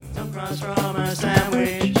crust from a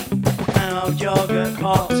sandwich, an old yogurt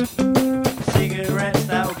pot, cigarettes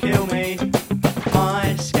that will kill me,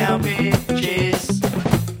 my scalp itches.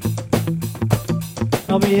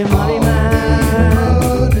 I'll be a money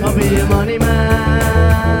man, I'll be a money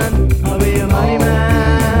man, I'll be a money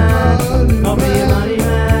man, I'll be a money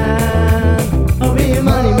man, I'll be a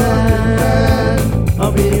money man,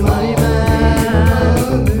 I'll be a money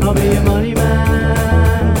man, I'll be a money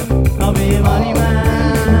man, I'll be a money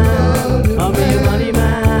man, I'll be a money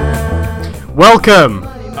man. Welcome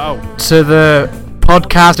to the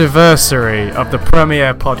podcast anniversary of the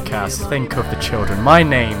premiere podcast, Think of the Children. My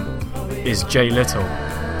name is Jay Little.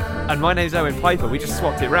 And my name's Owen Piper. We just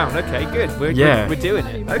swapped it round. Okay, good. We're doing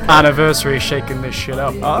it. Okay. Anniversary shaking this shit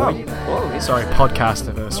up. Sorry, podcast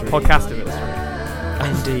anniversary. podcast anniversary.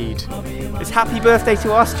 Indeed. It's happy birthday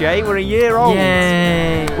to us, Jay. We're a year old.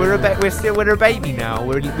 Yay! We're a baby now.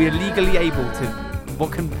 We're legally able to.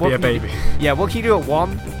 Be a baby. What can you do at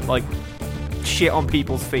one? Like shit on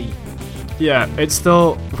people's feet. Yeah, it's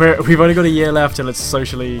still. We've only got a year left till it's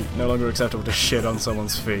socially no longer acceptable to shit on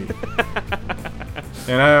someone's feet.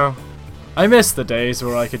 You know, I miss the days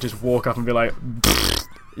where I could just walk up and be like,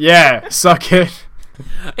 "Yeah, suck it."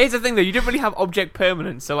 Here's the thing, though. You didn't really have object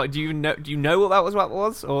permanence. So, like, do you know what that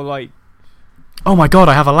was, or like? Oh my god,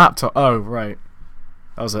 I have a laptop. Oh right,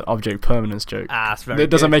 that was an object permanence joke. That's very. It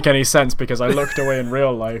doesn't make any sense because I looked away in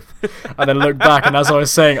real life and then looked back, and as I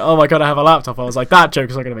was saying, "Oh my god, I have a laptop," I was like, "That joke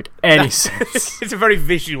is not going to make any sense." It's a very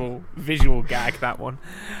visual gag, that one.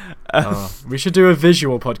 We should do a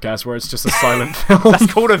visual podcast where it's just a silent film. That's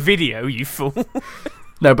called a video, you fool.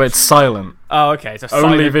 No, but it's silent. Oh, okay. It's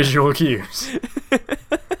Only silent visual cues.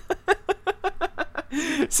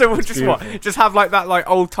 So we'll just have like that like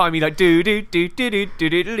old timey like do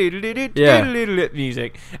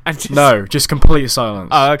music and just just complete silence.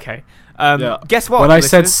 Oh, okay. Guess what? When I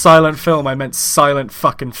said silent film, I meant silent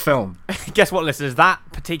fucking film. Guess what, listeners? That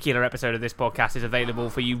particular episode of this podcast is available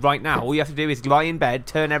for you right now. All you have to do is lie in bed,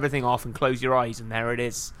 turn everything off, and close your eyes, and there it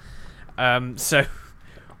is. So,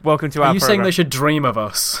 welcome to our. Are you saying program. they should dream of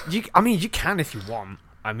us? You can if you want.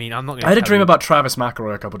 I mean, I'm not going to. I had a dream about Travis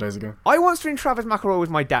McElroy a couple of days ago. I once dreamed Travis McElroy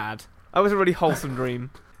with my dad. That was a really wholesome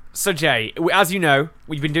dream. So Jay, as you know,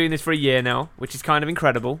 we've been doing this for a year now, which is kind of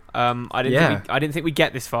incredible. I didn't think we'd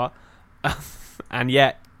get this far, and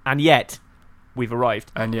yet, we've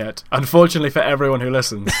arrived. And yet, unfortunately for everyone who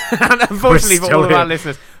listens, and unfortunately for all of here. our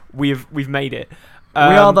listeners, we've made it. We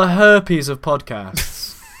are the herpes of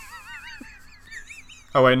podcasts.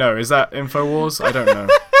 Oh wait, no, is that InfoWars? I don't know.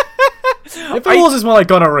 InfoWars is more like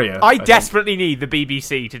gonorrhea. I desperately need the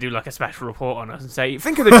BBC to do like a special report on us and say,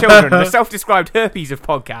 think of the children, the self-described herpes of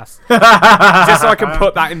podcasts. Just so I can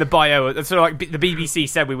put that in the bio. So like the BBC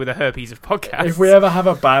said we were the herpes of podcasts. If we ever have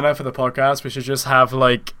a banner for the podcast, we should just have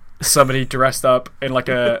like somebody dressed up in like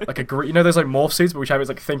a you know those like morph suits, but which have it's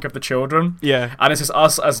like think of the children. Yeah. And it's just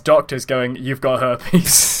us as doctors going, "You've got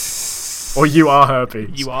herpes," or "You are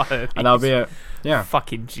herpes." You are herpes. And that'll be it. Yeah.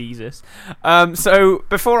 Fucking Jesus. So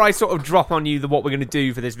before I sort of drop on you what we're going to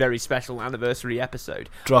do for this very special anniversary episode,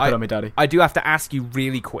 Drop it on me, Daddy. I do have to ask you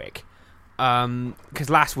really quick, because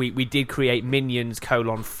last week we did create Minions :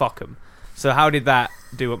 Fuck 'em. So how did that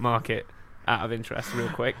do at market? Out of interest, real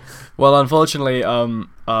quick. Well, unfortunately,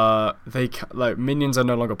 Minions are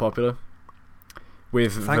no longer popular.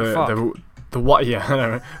 With the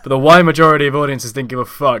wide majority of audiences didn't give a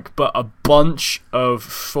fuck, but a bunch of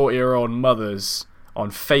 40-year-old mothers on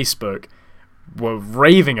Facebook were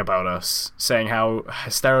raving about us, saying how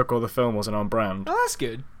hysterical the film was and on brand. Oh, that's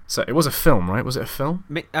good. So it was a film, right? Was it a film?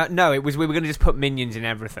 No, it was. We were going to just put Minions in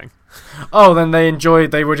everything. Oh, then they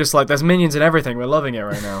were just like, there's Minions in everything. We're loving it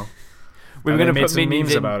right now. We were going to put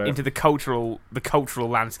Minions about it. into the cultural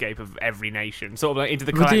landscape of every nation, sort of like into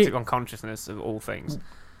the collective unconsciousness of all things.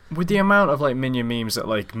 With the amount of like Minion memes that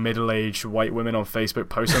like middle-aged white women on Facebook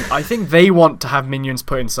post on, I think they want to have Minions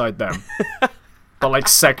put inside them, but like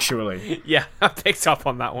sexually. Yeah, I picked up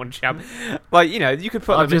on that one, champ. Like, you know, you could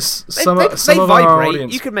put them. They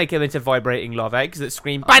vibrate. You could make them into vibrating love eggs that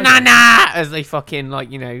scream banana as they fucking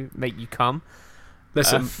like, you know, make you come.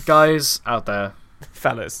 Listen, guys out there,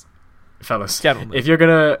 fellas, gentlemen, if you're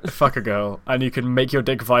gonna fuck a girl and you can make your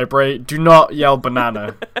dick vibrate, do not yell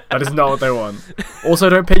banana. That is not what they want. Also,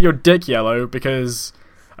 don't paint your dick yellow, because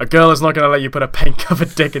a girl is not gonna let you put a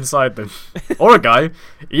paint-covered dick inside them. Or a guy.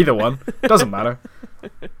 Either one. Doesn't matter.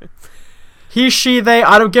 He, she, they,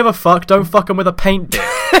 I don't give a fuck. Don't fuck them with a paint dick.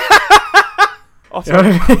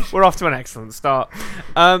 We're off to an excellent start.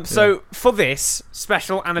 So for this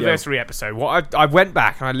special anniversary episode, I went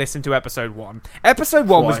back and I listened to episode 1. Episode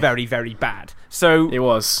 1 was very, very bad. So it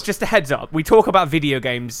was. Just a heads up, we talk about video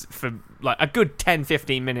games for like a good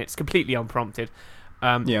 10-15 minutes, completely unprompted.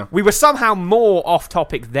 We were somehow more off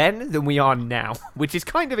topic then than we are now, which is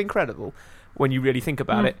kind of incredible when you really think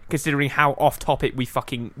about it, considering how off topic we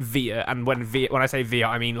fucking veer. And when I say veer,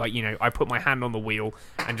 I mean like, you know, I put my hand on the wheel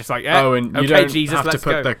and just like, and you don't Jesus, have to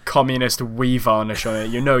put go. the communist wee varnish on it.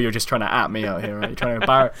 You know, you're just trying to at me out here, right? You're trying to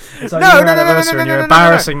embarrass. It's like you're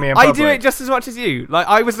embarrassing me in public. I do it just as much as you. Like,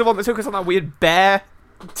 I was the one that took us on that weird bear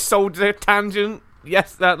soldier tangent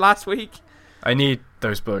last week. I need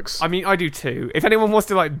those books. I mean, I do too. If anyone wants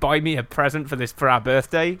to like buy me a present for our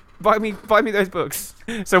birthday, buy me those books.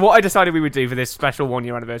 So what I decided we would do for this special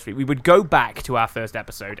 1-year anniversary, we would go back to our first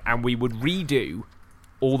episode and we would redo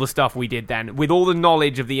all the stuff we did then with all the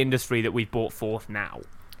knowledge of the industry that we've brought forth now.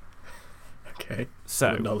 Okay.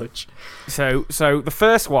 So knowledge. So the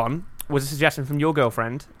first one was a suggestion from your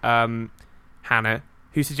girlfriend, Hannah,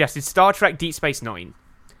 who suggested Star Trek Deep Space Nine.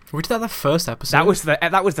 We did that the first episode? That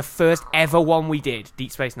was the first ever one we did,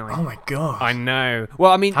 Deep Space Nine. Oh my god. I know.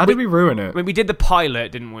 Well, I mean... How did we ruin it? I mean, we did the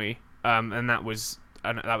pilot, didn't we? And that was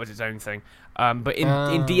its own thing. But in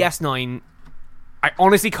DS9, I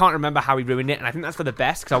honestly can't remember how we ruined it, and I think that's for the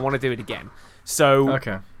best, because I want to do it again. So,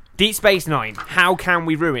 okay. Deep Space Nine, how can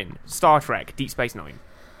we ruin Star Trek Deep Space Nine?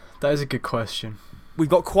 That is a good question. We've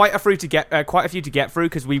got quite a few to get through,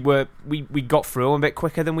 because we got through them a bit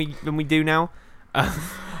quicker than we do now.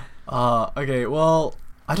 Okay, well,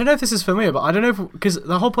 I don't know if this is familiar, but I don't know because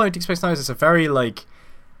the whole point of Deep Space Nine is it's a very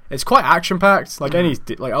it's quite action packed. Like a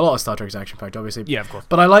lot of Star Trek is action packed, obviously. Yeah, of course.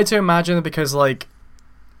 But I like to imagine because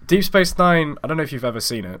Deep Space Nine, I don't know if you've ever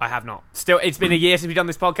seen it. I have not. Still, it's been a year since we've done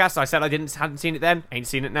this podcast. So I said I hadn't seen it then. Ain't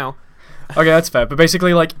seen it now. Okay, that's fair. But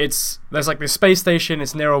basically, there's this space station.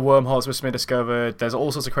 It's near a wormhole. It's supposed to be discovered. There's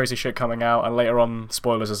all sorts of crazy shit coming out, and later on,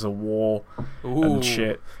 spoilers, there's a war and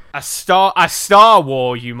shit. A Star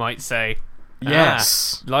War, you might say.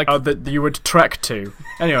 Yes, that you would trek to.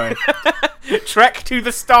 Anyway, trek to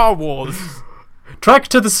the Star Wars. Trek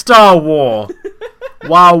to the Star War.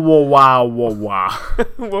 Wow, wow, wow, wow, wow.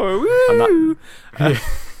 Whoa, woo.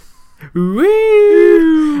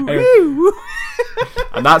 Anyway,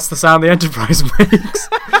 and that's the sound the Enterprise makes.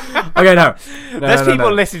 Okay, no. There's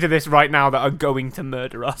people listening to this right now that are going to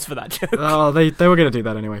murder us for that joke. Oh, they were going to do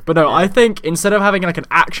that anyway. But no, I think instead of having an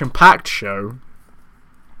action-packed show,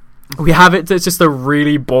 we have it's just a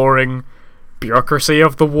really boring bureaucracy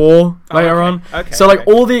of the war later on. Okay, so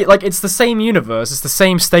all the it's the same universe, it's the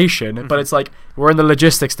same station, but it's we're in the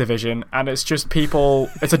logistics division, and it's just people.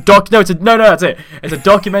 It's a that's it. It's a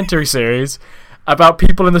documentary series about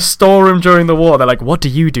people in the storeroom during the war. They're like, what do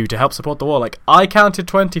you do to help support the war? I counted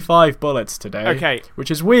 25 bullets today. Okay. Which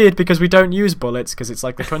is weird because we don't use bullets because it's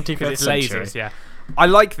the 25th century. Lasers, yeah. I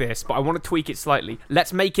like this, but I want to tweak it slightly.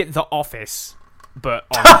 Let's make it The Office, but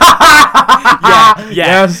on. yeah.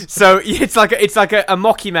 Yes. So it's like a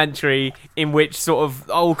mockumentary in which sort of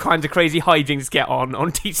all kinds of crazy hijinks get on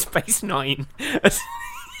Deep Space Nine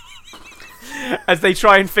as they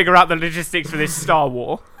try and figure out the logistics for this Star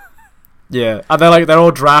War. Yeah, and they're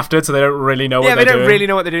all drafted, so they don't really know what they're doing. Yeah, they don't really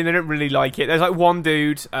know what they're doing. They don't really like it. There's one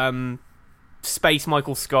dude, Space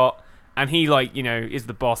Michael Scott, and he is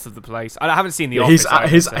the boss of the place. I haven't seen The Office.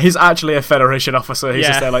 He's actually a Federation officer. He's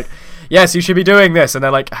just there yes, you should be doing this, and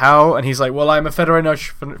they're like, how? And he's like, well, I'm a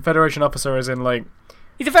Federation officer, as in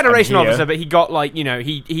he's a Federation officer, but he got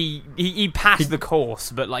he passed the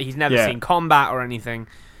course, but he's never seen combat or anything.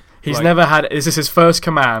 He's never had. This is his first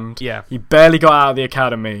command. Yeah, he barely got out of the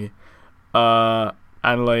academy.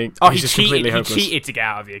 He's just completely hopeless. He cheated to get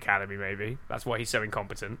out of the academy. Maybe that's why he's so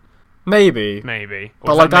incompetent. Maybe.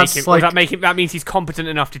 Or but that means he's competent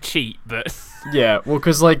enough to cheat. But yeah, well,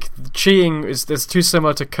 because cheating is too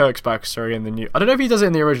similar to Kirk's backstory in the new. I don't know if he does it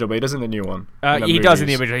in the original, but he does it in the new one. He does in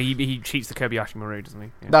the original. He cheats the Kobayashi Maru, doesn't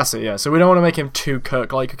he? Yeah. That's it. Yeah. So we don't want to make him too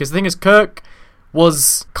Kirk-like, because the thing is, Kirk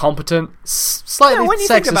was competent, slightly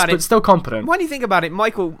sexist, but still competent. When you think about it,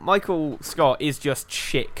 Michael Scott is just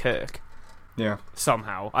shit Kirk. Yeah.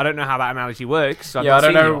 Somehow. I don't know how that analogy works. I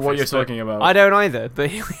don't know what you're talking about. I don't either, but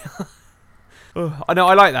here we are. I know,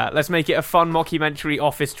 I like that. Let's make it a fun mockumentary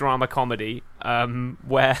office drama comedy,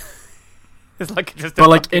 where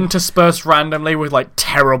there's interspersed randomly with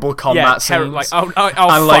terrible combat scenes. And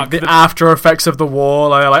the after effects of the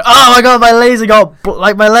war. Oh my god, my laser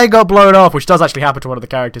my leg got blown off, which does actually happen to one of the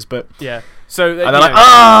characters, but yeah. So and they're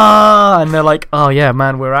and they're like, oh yeah,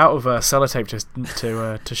 man, we're out of sellotape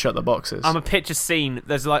to shut the boxes. I'm a picture scene.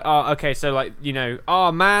 There's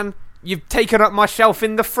oh man, You've taken up my shelf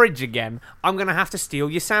in the fridge again. I'm going to have to steal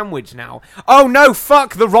your sandwich now. Oh, no,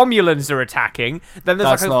 fuck, the Romulans are attacking. Then there's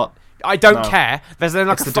That's like not... I don't care. There's then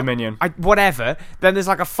like it's the Dominion. Whatever. Then there's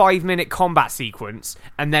like a 5-minute combat sequence,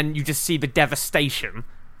 and then you just see the devastation.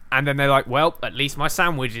 And then they're like, well, at least my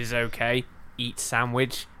sandwich is okay. Eat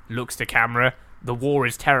sandwich. Looks to camera. The war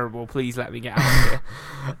is terrible. Please let me get out of here.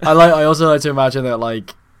 I also like to imagine that,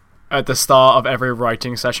 like, at the start of every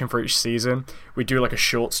writing session for each season, we do like a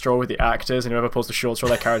short straw with the actors, and whoever pulls the short straw,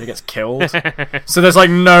 their character gets killed. So there's like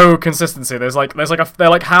no consistency. They're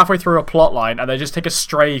like halfway through a plot line, and they just take a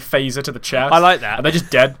stray phaser to the chest. I like that. And they're just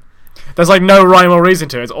dead. There's like no rhyme or reason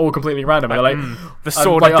to it. It's all completely random. They're like, the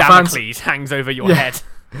sword of Damocles hangs over your head.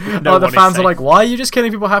 No, the fans are like, why are you just killing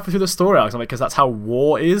people halfway through the story arcs? I'm like, because that's how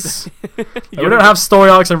war is. We don't have story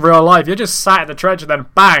arcs in real life. You're just sat in the trench and then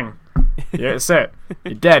bang. Yeah, that's it.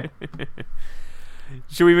 You're dead.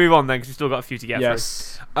 Should we move on then? Because we've still got a few to get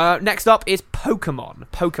through. Next up is Pokemon.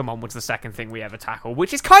 Pokemon was the second thing we ever tackled,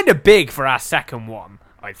 which is kind of big for our second one,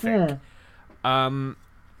 I think. Yeah.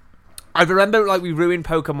 I remember like we ruined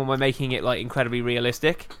Pokemon by making it like incredibly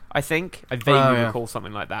realistic. I think I vaguely recall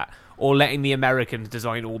something like that, or letting the Americans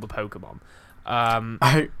design all the Pokemon.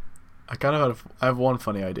 I kind of have one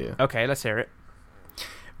funny idea. Okay, let's hear it.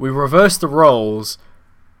 We reverse the roles,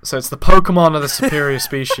 so it's the Pokemon are the superior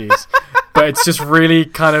species, but it's just really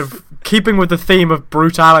kind of keeping with the theme of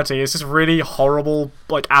brutality. It's just really horrible,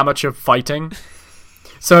 like amateur fighting.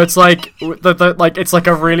 So it's like it's like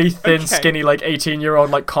a really thin, skinny, like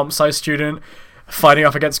 18-year-old like comp sci student fighting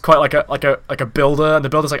off against quite like a builder, and the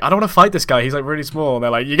builder's like, I don't want to fight this guy. He's like really small, and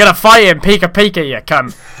they're like, you're gonna fight him, Pika, you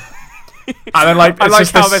cunt. And then like I like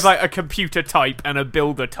how there's like a computer type and a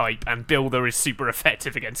builder type, and builder is super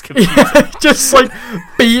effective against computer. Just like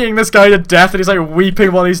beating this guy to death, and he's like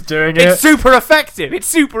weeping while he's doing it. It's super effective. And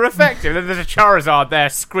then there's a Charizard there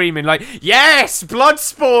screaming like, yes, blood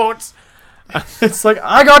sports. It's like,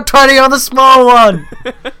 I got 20 on the small one.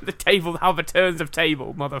 The table, how the turns of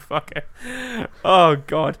table, motherfucker. Oh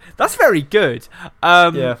god, that's very good.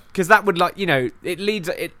 Yeah, because that would like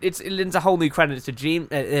it lends a whole new credence to gym.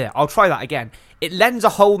 I'll try that again. It lends a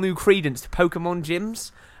whole new credence to Pokemon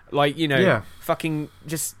gyms, like fucking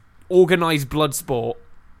just organized blood sport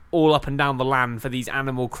all up and down the land for these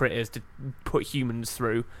animal critters to put humans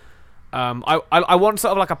through. I want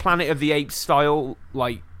sort of like a Planet of the Apes style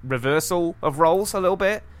like reversal of roles a little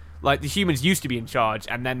bit. Like the humans used to be in charge,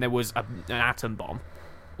 and then there was an atom bomb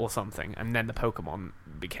or something, and then the Pokemon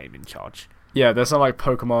became in charge. Yeah, there's some like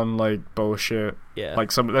Pokemon like bullshit. Yeah,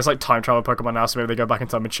 like there's like time travel Pokemon now, so maybe they go back in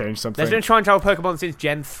time and change something. There's been time travel Pokemon since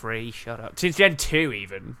Gen 3. Shut up. Since Gen 2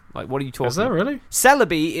 even. Like, what are you talking? Is there really?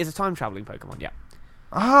 Celebi is a time traveling Pokemon. Yeah.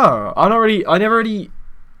 Oh,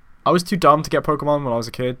 I was too dumb to get Pokemon when I was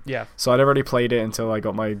a kid. Yeah. So I never really played it until I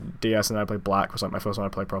got my DS, and I played Black, was like my first one I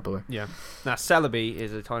played properly. Yeah. Now, Celebi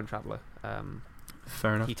is a time traveler.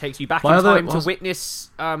 Fair enough. He takes you back in time to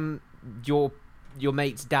witness your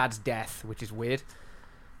mate's dad's death, which is weird.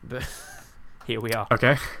 But here we are.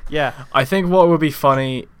 Okay. Yeah. I think what would be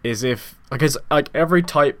funny is if, because like every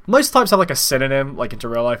type, most types have like a synonym, like into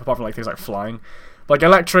real life, apart from like things like flying. Like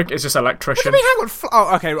electric is just electrician. What do you mean? Hang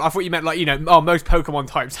on. Okay. I thought you meant like most Pokemon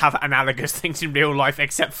types have analogous things in real life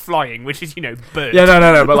except flying, which is bird. Yeah,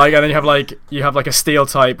 no. But like, and then you have like a steel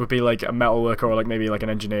type would be like a metal worker or like maybe like an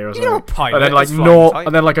engineer or something. A pilot. And then like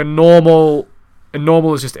and then like a normal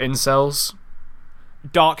is just incels.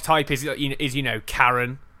 Dark type is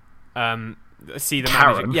Karen. See the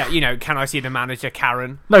Karen? manager. Yeah, can I see the manager,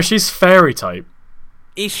 Karen? No, she's fairy type.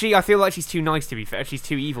 Is she? I feel like she's too nice to be fair. She's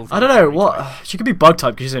too evil. I don't know what. She could be bug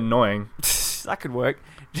type because she's annoying. That could work.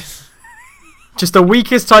 Just the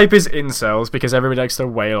weakest type is incels because everybody likes to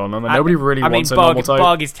wail on them, and nobody really wants a normal type.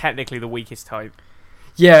 Bug is technically the weakest type.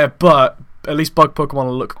 Yeah, but at least bug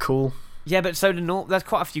Pokemon look cool. Yeah, but so do there's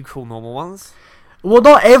quite a few cool normal ones. Well,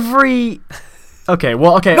 not every. Okay.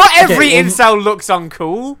 Not every incel looks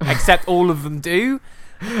uncool, except all of them do.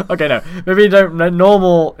 Okay, no. Maybe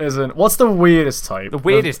normal isn't. What's the weirdest type? The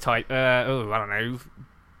weirdest type? I don't know.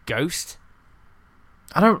 Ghost?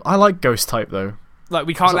 I like ghost type though. Like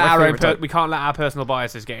we can't let our personal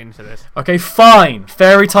biases get into this. Okay, fine.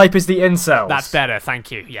 Fairy type is the incels. That's better.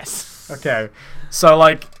 Thank you. Yes. Okay. So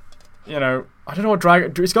like, I don't know what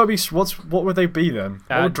dragon. It's got to be. What would they be then?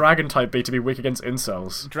 What would dragon type be to be weak against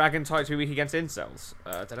incels? Dragon type to be weak against incels.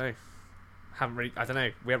 I don't know. I don't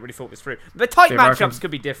know. We haven't really thought this through. The type matchups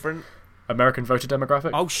could be different. American voter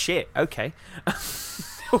demographic. Oh shit! Okay,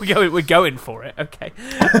 we're going for it. Okay.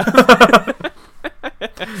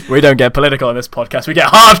 We don't get political on this podcast. We get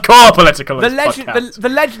hardcore political. The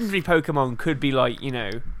legendary Pokemon could be like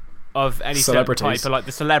of any certain type, or like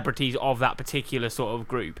the celebrities of that particular sort of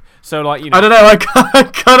group. So like, I don't know, I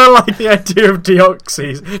kind of like the idea of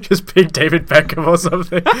Deoxys just being David Beckham or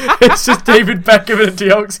something. It's just David Beckham in a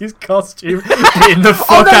Deoxys costume beating the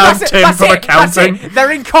fuck out of Tim from accounting.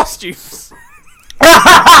 They're in costumes.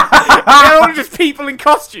 They're all just people in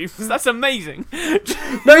costumes. That's amazing.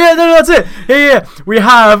 No, that's it. Yeah. We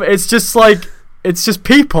have, it's just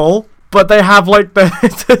people, but they have like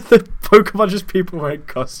the Pokemon just people wearing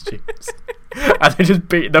costumes, and they're just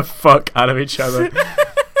beating the fuck out of each other.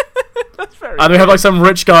 That's very. And we have like some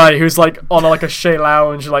rich guy who's like on like a Shea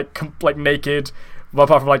Lounge, like naked,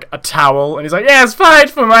 apart from like a towel, and he's like, "Yes, fight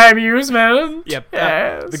for my amusement." Yep.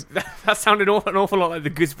 Yes. That sounded an awful lot like the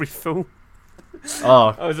Gooseberry Fool.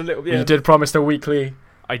 Oh, I was a little. Yeah. You did promise a weekly.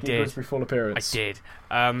 I did. Gooseberry Fool appearance. I did.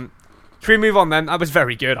 Should we move on then? That was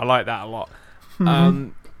very good. I like that a lot.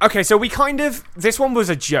 Okay, so this one was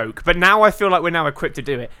a joke, but now I feel like we're now equipped to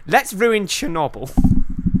do it. Let's ruin Chernobyl.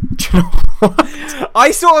 I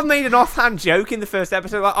sort of made an offhand joke in the first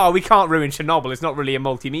episode, like, oh, we can't ruin Chernobyl, it's not really a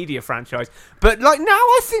multimedia franchise. But like now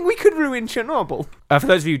I think we could ruin Chernobyl. For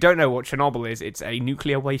those of you who don't know what Chernobyl is, it's a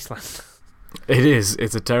nuclear wasteland. It is.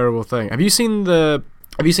 It's a terrible thing. Have you seen the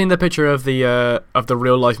picture of the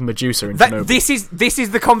real life Medusa in Chernobyl? This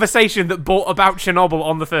is the conversation that brought about Chernobyl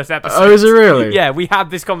on the first episode. Oh, is it really? Yeah, we had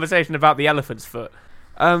this conversation about the elephant's foot.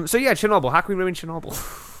 So yeah, Chernobyl. How can we ruin Chernobyl?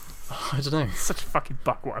 I don't know. Such a fucking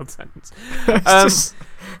buck-wild sentence.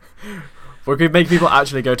 We could make people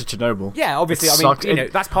actually go to Chernobyl. Yeah, obviously.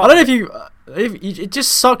 That's part. I don't know if it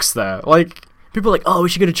just sucks there. Like people are like, oh, we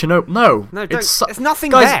should go to Chernobyl. No, there's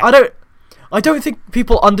nothing guys, there. I don't think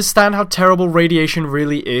people understand how terrible radiation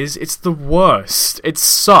really is. It's the worst. It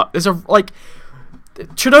sucks.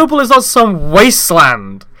 Chernobyl is not some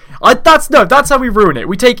wasteland. That's how we ruin it.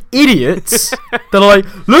 We take idiots that are like,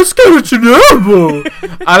 let's go to Chernobyl,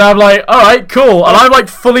 and I'm like, all right, cool, and I'm like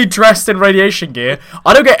fully dressed in radiation gear.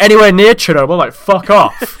 I don't get anywhere near Chernobyl. Like, fuck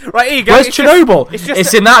off. Right, here you go. Where's Chernobyl?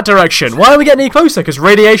 It's in that direction. Why are we getting any closer? Because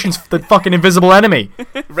radiation's the fucking invisible enemy.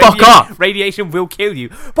 Fuck off. Radiation will kill you.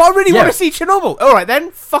 But I really want to see Chernobyl. All right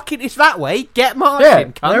then, fuck it. It's that way. Get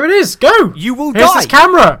marching. Yeah, there it is. Go. You will Here's die. This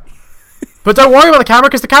camera. But don't worry about the camera,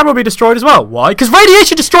 because the camera will be destroyed as well. Why? Because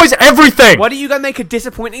radiation destroys everything! Why don't you go make a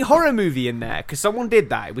disappointing horror movie in there? Because someone did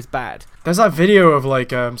that. It was bad. There's that video of like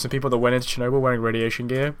some people that went into Chernobyl wearing radiation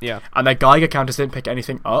gear. Yeah. And their Geiger counters didn't pick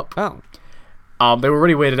anything up. Oh. They were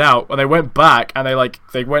really weirded out, and they went back, and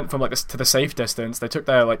they went from like this to the safe distance. They took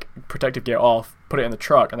their like protective gear off, put it in the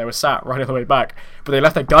truck, and they were sat right on the way back. But they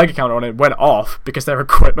left their Geiger counter on, and it went off because their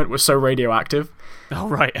equipment was so radioactive. Oh,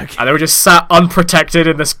 right, okay. And they were just sat unprotected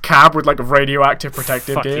in this cab with like radioactive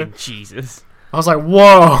protective gear. Fucking Jesus. I was like,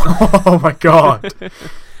 whoa, oh my god.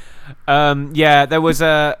 Yeah, there was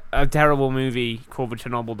a terrible movie called The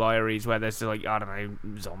Chernobyl Diaries where there's like, I don't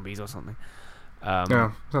know, zombies or something.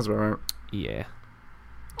 Yeah, sounds about right. Yeah.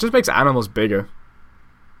 Just makes animals bigger.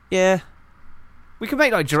 Yeah. We could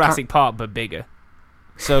make like Jurassic Park but bigger.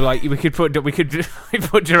 So like we could put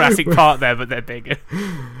Jurassic Park there, but they're bigger.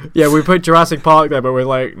 Yeah, we put Jurassic Park there, but with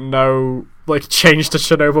like no like change to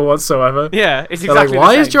Chernobyl whatsoever. Yeah, it's exactly. Like,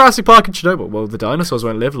 why is Jurassic Park in Chernobyl? Well, the dinosaurs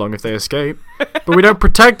won't live long if they escape, but we don't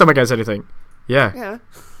protect them against anything. Yeah. Yeah.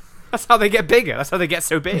 That's how they get bigger. That's how they get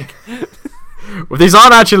so big. Well, these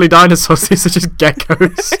aren't actually dinosaurs. These are just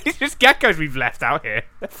geckos. It's just geckos we've left out here.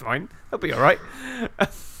 They're fine. They'll be all right.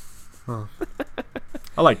 Oh.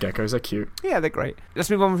 I like geckos, they're cute. Yeah, they're great. Let's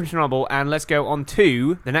move on from Chernobyl and let's go on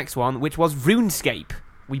to the next one, which was RuneScape.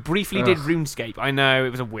 We briefly did RuneScape. I know, it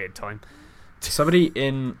was a weird time. Somebody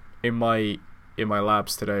in my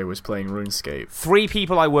labs today was playing RuneScape. 3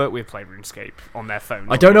 people I work with play RuneScape on their phone.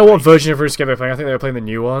 I don't know what version of RuneScape they're playing. I think they were playing the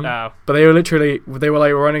new one. Oh. But they were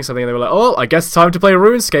like running something and they were like, oh, I guess it's time to play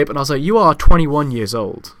RuneScape. And I was like, you are 21 years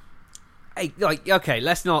old. Hey, like, okay,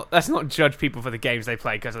 let's not judge people for the games they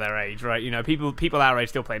play because of their age, right? You know, people our age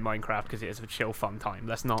still play Minecraft because it is a chill, fun time.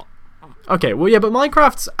 Let's not. Okay, well, yeah, but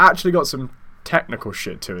Minecraft's actually got some technical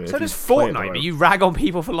shit to it. So does Fortnite, but you rag on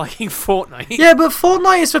people for liking Fortnite. Yeah, but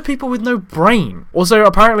Fortnite is for people with no brain. Also,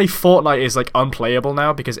 apparently Fortnite is like unplayable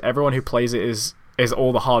now because everyone who plays it is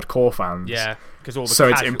all the hardcore fans. Yeah. So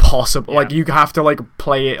it's impossible. Yeah. Like you have to like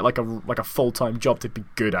play it like a full-time job to be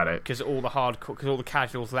good at it. Because all the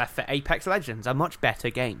casuals left for Apex Legends, a much better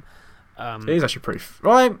game. It is actually pretty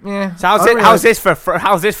right. Yeah. So how's this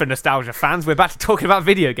for nostalgia fans? We're back to talking about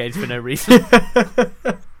video games for no reason. So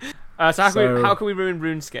how can we ruin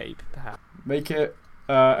RuneScape? Perhaps make it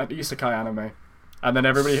an isekai anime, and then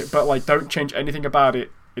everybody, but like don't change anything about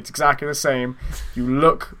it. It's exactly the same. You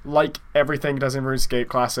look like everything does in RuneScape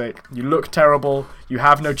Classic. You look terrible. You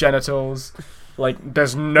have no genitals. Like,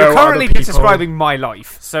 there's no. You're currently other people. just describing my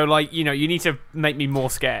life, so like, you know, you need to make me more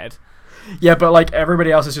scared. Yeah, but like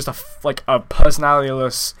everybody else is just a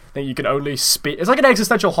personalityless thing. You can only speak. It's like an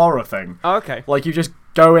existential horror thing. Oh, okay. Like you just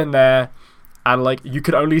go in there, and like you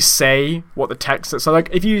can only say what the text is. So like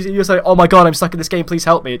if you say, "Oh my god, I'm stuck in this game, please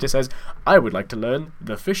help me," it just says, "I would like to learn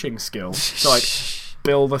the fishing skill." So like,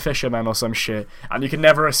 Bill the fisherman or some shit, and you can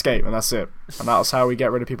never escape, and that's it. And that's how we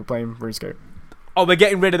get rid of people playing RuneScape. Oh, we're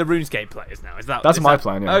getting rid of the RuneScape players now. That's my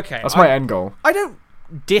plan. Yeah. Okay, that's my end goal. I don't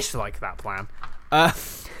dislike that plan.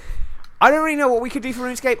 I don't really know what we could do for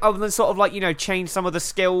RuneScape other than sort of like, you know, change some of the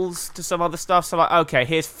skills to some other stuff. So like, okay,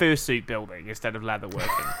 here's fursuit building instead of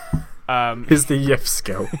leatherworking. Here's the yiff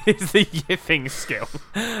skill. Here's the yiffing skill.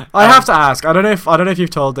 I have to ask. I don't know if you've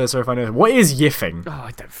told this or if I know. What is yiffing? Oh,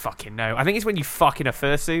 I don't fucking know. I think it's when you fuck in a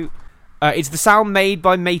fursuit. It's the sound made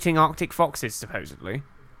by mating Arctic foxes, supposedly.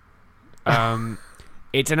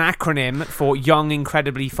 It's an acronym for Young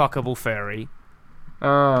Incredibly Fuckable Furry.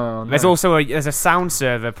 Oh, no. There's a sound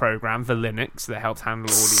server program for Linux that helps handle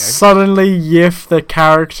audio. Suddenly, Yiff, the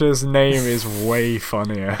character's name, is way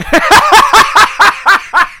funnier.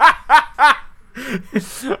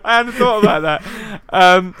 I hadn't thought about that.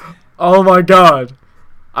 Oh my god.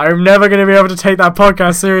 I'm never going to be able to take that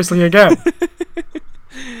podcast seriously again.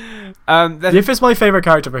 Yiff is my favourite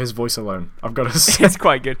character for his voice alone, I've got to say. It's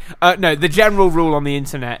quite good. No, the general rule on the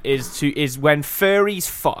internet is when furries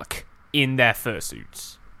fuck in their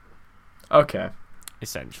fursuits. Okay.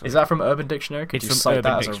 Essentially. Is that from Urban Dictionary? Could it's you from cite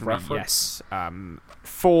Urban that Dictionary, as a reference? Yes.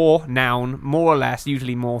 For, noun, more or less,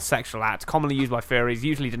 usually more sexual act, commonly used by furries,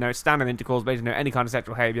 usually denotes standard intercourse based on any kind of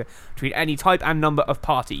sexual behaviour between any type and number of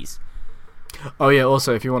parties. Oh yeah,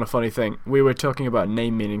 also, if you want a funny thing, we were talking about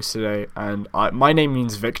name meanings today, and my name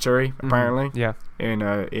means victory, apparently. Mm-hmm.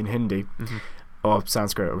 Yeah. In Hindi. Mm-hmm. Or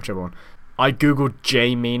Sanskrit, or whichever one. I googled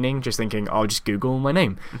J meaning, just thinking I'll just Google my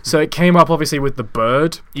name. Mm-hmm. So it came up obviously with the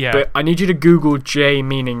bird. Yeah. But I need you to Google J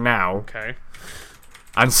meaning now. Okay.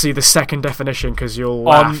 And see the second definition, because you'll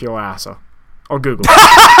laugh your ass off. Or Google.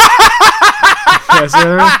 Yes,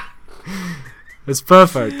 it's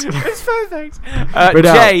perfect. It's perfect.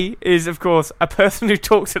 J is, of course, a person who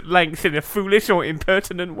talks at length in a foolish or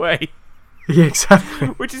impertinent way. Yeah, exactly.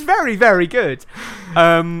 Which is very, very good.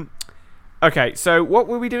 Okay, so what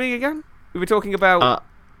were we doing again? We were talking about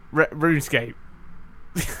RuneScape.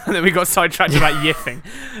 And then we got sidetracked about yiffing.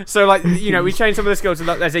 So, like, you know, we changed some of the skills. So,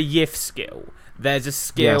 like, there's a yiff skill. There's a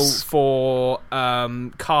skill for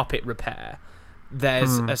carpet repair.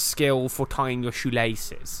 There's a skill for tying your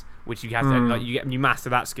shoelaces, which you have to, like, you master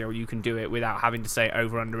that skill. You can do it without having to say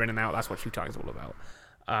over, under, in, and out. That's what shoe tying is all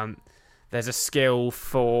about. There's a skill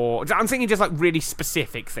for... I'm thinking just, like, really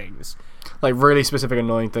specific things. Like, really specific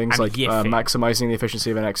annoying things, And like yiffing. maximising the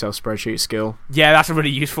efficiency of an Excel spreadsheet skill. Yeah, that's a really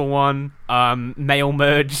useful one. Mail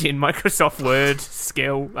merge in Microsoft Word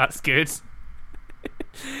skill. That's good.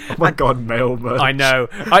 Oh my god, mail merge. I know.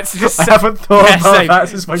 I haven't thought about that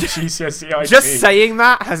since my GCSE IT. Just saying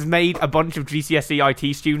that has made a bunch of GCSE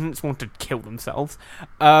IT students want to kill themselves.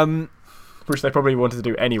 Which they probably wanted to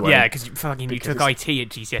do anyway. Yeah, because you took IT at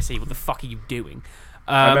GCSE. What the fuck are you doing?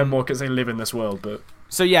 I meant more because they live in this world, but...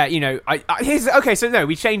 So yeah, you know,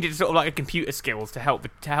 we changed it to sort of like a computer skills to help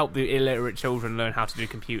the illiterate children learn how to do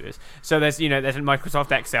computers. So there's a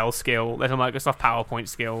Microsoft Excel skill, there's a Microsoft PowerPoint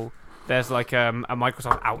skill, there's like a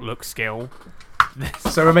Microsoft Outlook skill.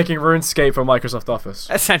 So we're making RuneScape for Microsoft Office.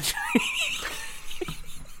 Essentially.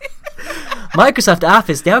 Microsoft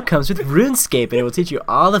Office now comes with RuneScape, and it will teach you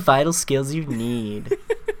all the vital skills you need.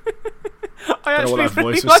 I actually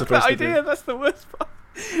really like that idea. That's the worst part.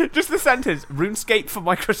 Just the sentence, RuneScape for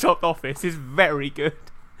Microsoft Office is very good.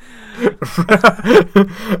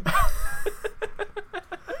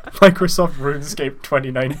 Microsoft RuneScape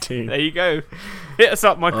 2019. There you go. Hit us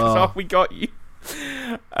up, Microsoft. We got you.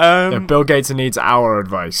 Bill Gates needs our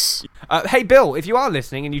advice. Hey, Bill, if you are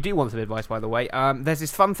listening and you do want some advice, by the way, there's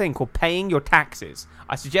this fun thing called paying your taxes.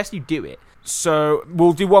 I suggest you do it. So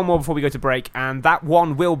we'll do one more before we go to break, and that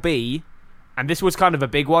one will be... And this was kind of a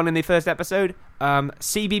big one in the first episode.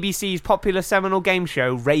 CBBC's popular seminal game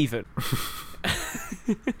show, Raven.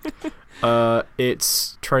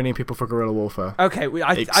 It's training people for guerrilla warfare. Okay,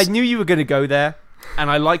 I knew you were going to go there,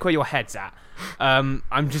 and I like where your head's at. I'm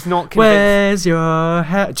just not convinced. Where's your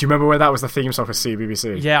head? Do you remember where that was the theme song for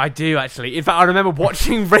CBBC? Yeah, I do, actually. In fact, I remember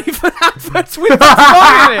watching Raven adverts with that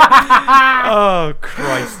song in it. Oh,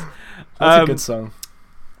 Christ. That's a good song.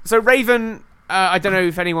 So Raven... I don't know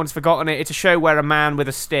if anyone's forgotten it. It's a show where a man with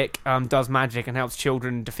a stick does magic and helps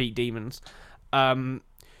children defeat demons.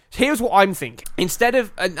 Here's what I'm thinking. Instead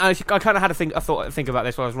of, and I kind of had to think about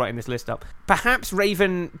this while I was writing this list up. Perhaps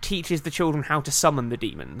Raven teaches the children how to summon the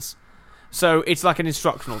demons. So it's like an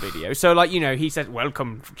instructional video. So like, he says,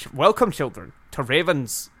 welcome children to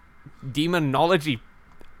Raven's demonology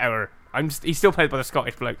hour. He's still played by the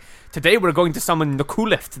Scottish bloke. Today we're going to summon the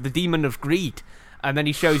Coolith, the demon of greed. And then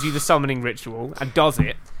he shows you the summoning ritual and does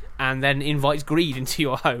it. And then invites greed into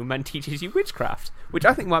your home and teaches you witchcraft, which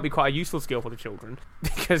I think might be quite a useful skill for the children.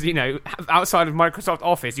 Because, outside of Microsoft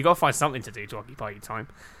Office, you've got to find something to do to occupy your time.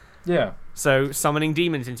 Yeah. So, summoning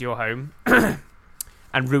demons into your home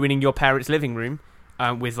and ruining your parents' living room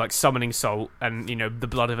with, like, summoning salt and, the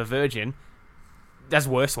blood of a virgin. There's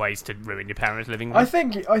worse ways to ruin your parents' living room. I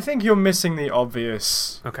think you're missing the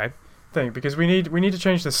obvious thing, because we need to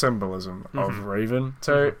change the symbolism of Raven.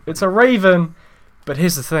 So, it's a raven... But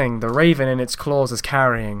here's the thing, the raven in its claws is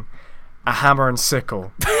carrying a hammer and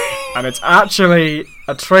sickle. And it's actually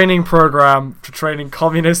a training program for training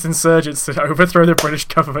communist insurgents to overthrow the British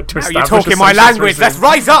government to establish you're talking my language. Let's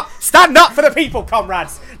rise up! Stand up for the people,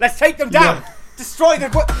 comrades! Let's take them down! Yeah. Destroy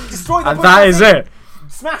the And that is it!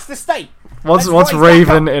 Smash the state! What's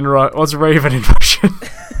Raven in Russian?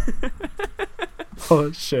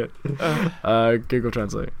 Oh shit. Google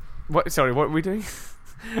Translate. What? Sorry, what are we doing?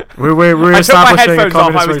 We're I took my establishing a headphones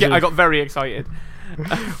off. communist I got very excited.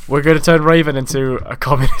 We're going to turn Raven into a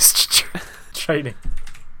communist training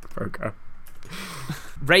program.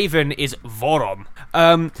 Raven is Voron.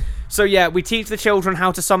 So yeah, we teach the children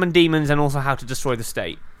how to summon demons and also how to destroy the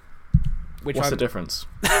state. What's the difference?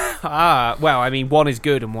 Well, I mean, one is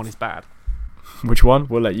good and one is bad. Which one?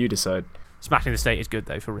 We'll let you decide. Smashing the state is good,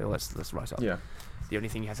 though, for real. Let's rise up. Yeah. The only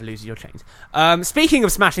thing you have to lose is your chains. Speaking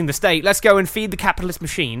of smashing the state, let's go and feed the capitalist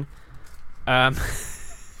machine. By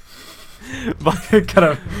kind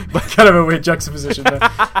of a weird juxtaposition there.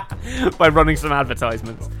 By running some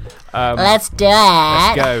advertisements. Let's do it.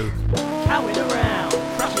 Let's go. Cowing around,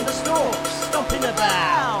 crushing the stalks, stomping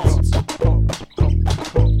about,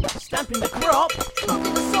 stamping the crop,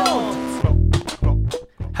 stomping the salt.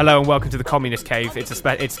 Hello and welcome to the Communist Cave.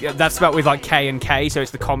 That's spelled with like K and K, so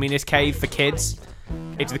it's the Communist Cave for kids.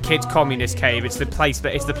 It's the kids' communist cave. It's the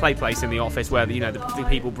play place in the office where the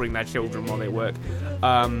people bring their children while they work.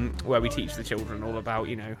 Where we teach the children all about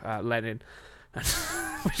Lenin.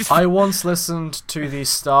 I once listened to the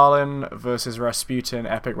Stalin versus Rasputin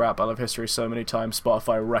epic rap battle of history so many times.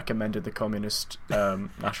 Spotify recommended the communist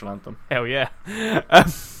national anthem. Hell yeah.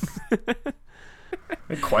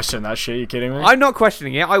 I question that shit. Are you kidding me? I'm not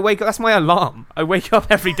questioning it. I wake up. That's my alarm. I wake up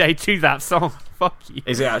every day to that song. Fuck you.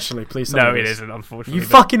 Is it actually? Please tell me. No, it isn't, unfortunately. You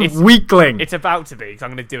fucking weakling. It's about to be, because I'm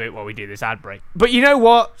going to do it while we do this ad break. But you know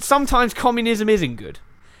what? Sometimes communism isn't good.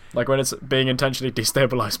 Like when it's being intentionally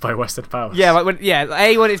destabilised by Western powers. Yeah, when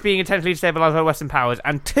it's being intentionally destabilised by Western powers,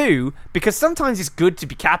 and two, because sometimes it's good to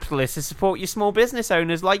be capitalist to support your small business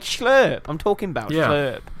owners like Schlurp. I'm talking about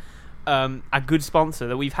Schlurp. A good sponsor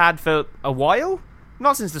that we've had for a while.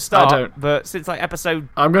 Not since the start, but since like episode...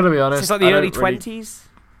 I'm going to be honest. Since like the early 20s.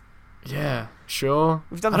 Yeah, sure.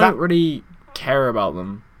 We've done I don't really care about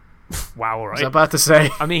them. Wow, alright. I was about to say.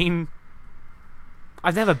 I mean,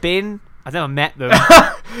 I've never met them.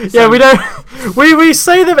 Yeah, we don't... We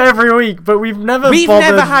say them every week, but we've never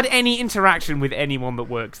never had any interaction with anyone that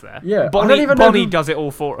works there. Yeah. Bonnie does it all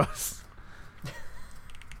for us.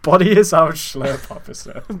 Bonnie is our Schlurp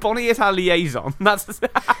officer. Bonnie is our liaison.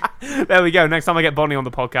 There we go. Next time I get Bonnie on the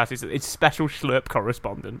podcast, it's special Schlurp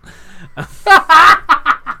correspondent.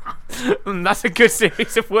 That's a good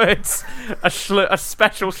series of words. A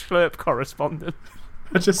special Schlurp correspondent.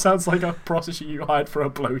 It just sounds like a prostitute you hired for a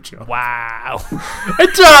blowjob. Wow.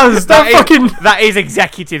 It does! That is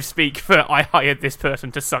executive speak for I hired this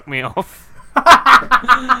person to suck me off.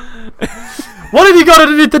 What have you got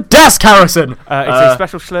underneath the desk, Harrison? It's a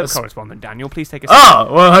special Schlurp correspondent, Daniel. Please take a seat.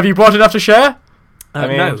 Oh, well, have you brought enough to share?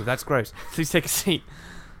 No, that's gross. Please take a seat.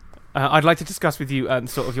 I'd like to discuss with you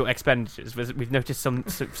sort of your expenditures. We've noticed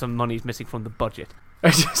some money is missing from the budget. My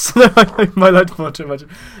budget.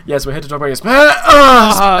 Yes, we're here to talk about your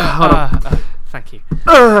thank you.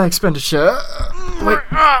 Expenditure. Wait,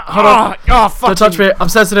 hold on. Don't touch me. I'm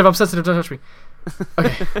sensitive. Don't touch me.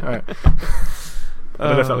 Okay, alright. I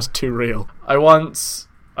don't know if that was too real. I once...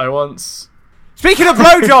 Speaking of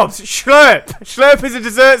blowjobs, Schlurp! Schlurp is a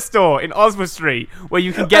dessert store in Oswestry where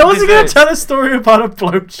you can get I wasn't going to tell a story about a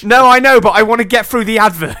blowjob. No, I know, but I want to get through the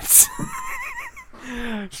adverts.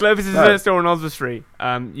 Slurp is a dessert store on Oswestry.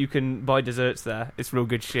 You can buy desserts there. It's real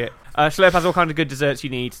good shit. Slurp has all kinds of good desserts you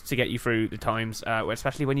need to get you through the times,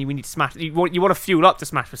 especially when you need to smash. You want to fuel up to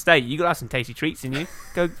smash for steak. You got to have some tasty treats in you.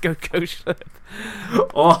 Go Slurp.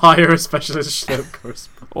 Or hire a specialist Slurp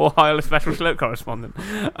correspondent. Or hire a special Slurp correspondent.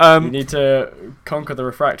 You need to conquer the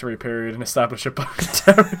refractory period and establish a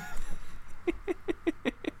bacteria.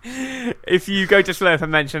 If you go to Slurp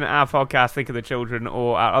and mention our podcast, Think of the Children,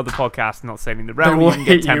 or our other podcast, Not Sailing the Realm, they'll you can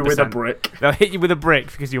get 10%. hit you with a brick. They'll hit you with a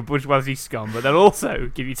brick because you're bourgeoisie scum, but they'll also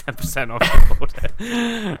give you 10% off your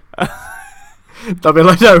order. They'll be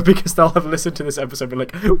like, no, because they'll have listened to this episode and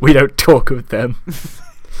be like, we don't talk with them.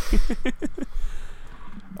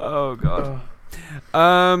 Oh, God.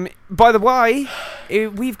 By the way,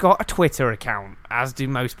 we've got a Twitter account, as do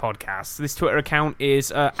most podcasts. This Twitter account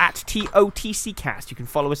is at TOTCcast. You can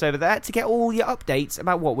follow us over there to get all your updates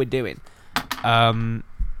about what we're doing, and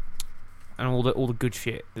all the good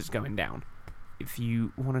shit that's going down. If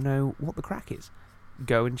you want to know what the crack is,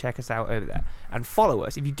 go and check us out over there and follow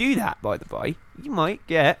us. If you do that, by the by, you might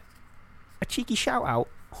get a cheeky shout out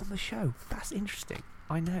on the show. That's interesting.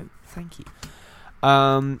 I know. Thank you.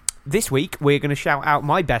 This week, we're going to shout out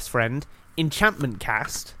my best friend, Enchantment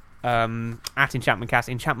Cast, at Enchantment Cast,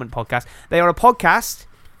 Enchantment Podcast. They are a podcast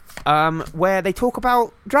where they talk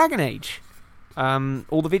about Dragon Age,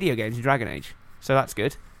 all the video games in Dragon Age. So that's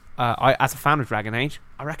good. As a fan of Dragon Age,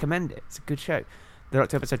 I recommend it. It's a good show. They're up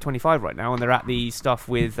to episode 25 right now, and they're at the stuff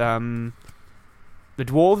with the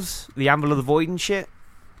dwarves, the Anvil of the Void and shit.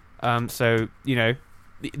 So, you know,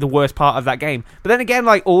 the worst part of that game. But then again,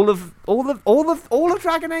 like all of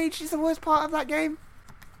Dragon Age is the worst part of that game.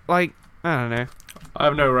 Like, I don't know. I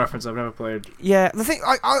have no reference. I've never played. Yeah, the thing,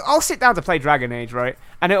 I'll sit down to play Dragon Age, right?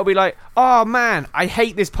 And it'll be like, oh man, I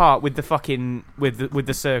hate this part with the fucking with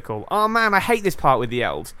the circle. Oh man, I hate this part with the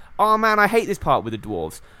elves. Oh man, I hate this part with the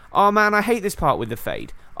dwarves. Oh man, I hate this part with the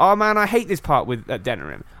Fade. Oh man, I hate this part with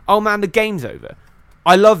Denerim. Oh man, the game's over.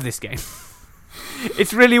 I love this game.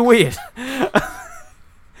 It's really weird.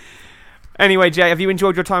 Anyway, Jay, have you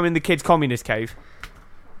enjoyed your time in the kids' communist cave?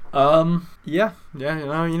 Yeah.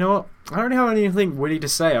 You know what? I don't have anything witty to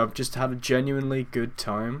say. I've just had a genuinely good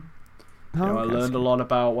time. I learned a lot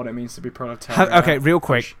about what it means to be proletariat. Okay, real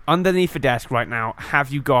quick. Underneath the desk right now, have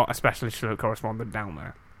you got a specialist correspondent down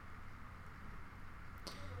there?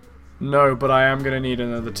 No, but I am going to need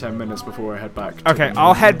another 10 minutes before I head back. Okay,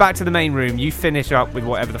 I'll head back to the main room. You finish up with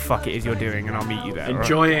whatever the fuck it is you're doing, and I'll meet you there.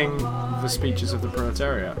 Enjoying the speeches of the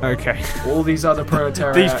proletariat. Okay. All these other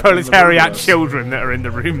proletariat... These proletariat children that are in the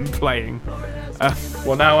room playing.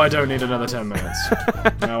 Well, now I don't need another 10 minutes.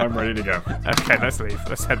 Now I'm ready to go. Okay, let's leave.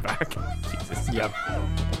 Let's head back. Jesus. Yep.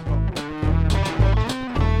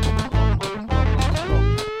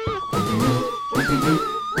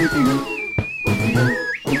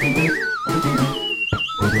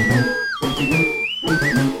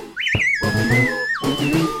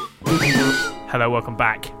 Hello, welcome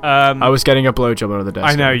back. I was getting a blowjob under the desk.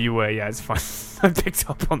 I know you were, yeah, it's fine. I picked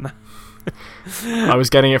up on that. I was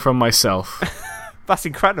getting it from myself. That's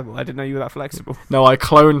incredible. I didn't know you were that flexible. No, I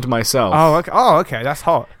cloned myself. Oh, okay, that's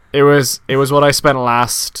hot. It was what I spent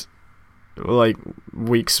last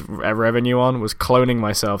week's revenue on, was cloning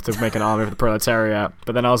myself to make an army of the proletariat.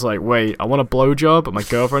 But then I was like, wait, I want a blowjob, but my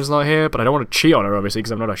girlfriend's not here, but I don't want to cheat on her, obviously,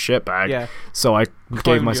 because I'm not a shitbag. Yeah. So I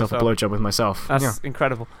gave myself a blowjob with myself. That's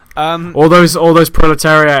incredible. All those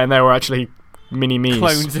proletariat, and they were actually mini me's.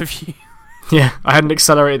 Clones of you. Yeah, I hadn't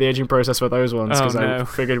accelerated the aging process with those ones because I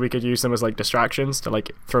figured we could use them as distractions to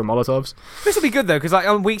throw Molotovs. This will be good though, because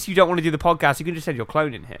on weeks you don't want to do the podcast, you can just send your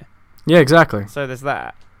clone in here. Yeah, exactly. So there's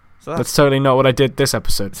that. So that's totally not what I did this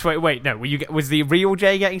episode. So wait, no. Was the real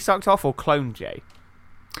Jay getting sucked off or clone Jay?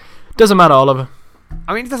 Doesn't matter, Oliver.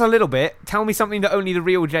 I mean, it does a little bit. Tell me something that only the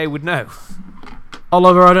real Jay would know.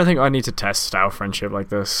 Oliver, I don't think I need to test our friendship like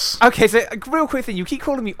this. Okay, so a real quick thing. You keep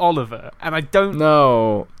calling me Oliver, and I don't...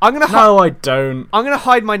 No. I don't. I'm going to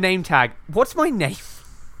hide my name tag. What's my name?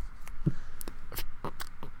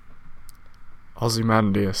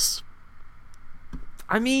 Ozymandias.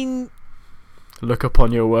 I mean... Look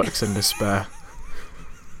upon your works in despair.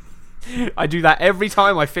 I do that every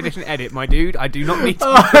time I finish an edit, my dude. I do not need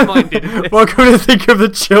to be reminded of this. Welcome to Think of the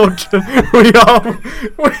Children. We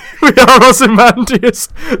are Ozymandias.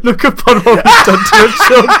 Look upon what we've done to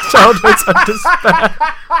your childhoods and despair.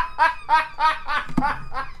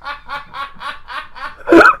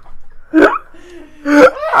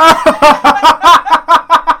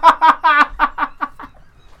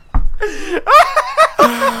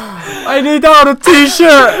 I need that on a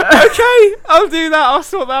t-shirt. Okay, I'll do that. I'll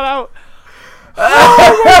sort that out.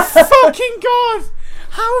 Oh my fucking god!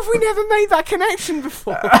 How have we never made that connection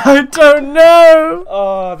before? I don't know.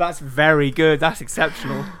 Oh, that's very good. That's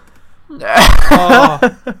exceptional.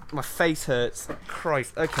 Oh, my face hurts.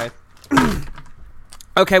 Christ. Okay.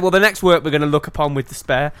 Okay, well, the next work we're going to look upon with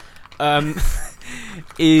despair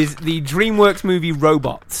is the DreamWorks movie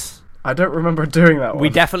Robots. I don't remember doing that one. We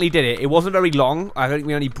definitely did it. It wasn't very long. I think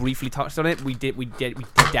we only briefly touched on it. We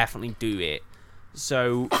definitely do it.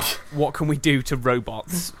 So, what can we do to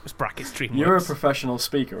Robots? Brackets DreamWorks. You're a professional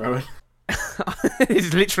speaker, Owen.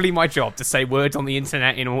 It's literally my job to say words on the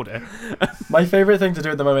internet in order. My favourite thing to do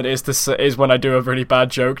at the moment is when I do a really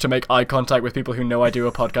bad joke, to make eye contact with people who know I do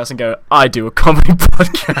a podcast and go, I do a comedy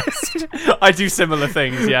podcast. I do similar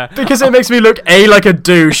things, yeah. Because it makes me look A, like a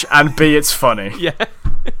douche, and B, it's funny. Yeah.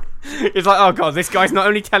 It's like, oh god, this guy's not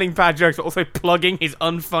only telling bad jokes, but also plugging his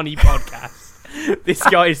unfunny podcast. This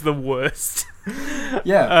guy is the worst.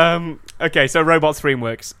 Yeah. Okay, so Robots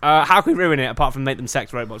DreamWorks. How can we ruin it apart from make them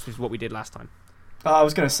sex robots, which is what we did last time? I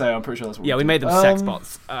was going to say, I'm pretty sure that's what we made them sex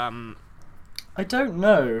bots. I don't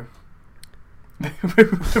know.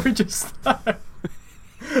 We just...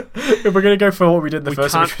 If we're going to go for what we did the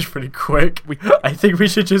first one, which was pretty quick, I think we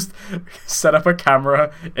should just set up a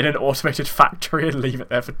camera in an automated factory and leave it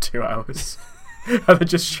there for 2 hours. And then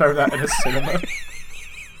just show that in a cinema.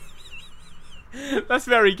 That's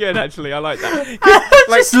very good, actually. I like that.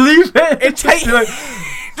 Just leave it. It takes like,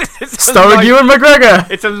 starring Ewan McGregor.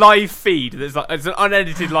 It's a live feed. It's an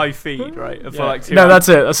unedited live feed, right? For like 2 no, hours.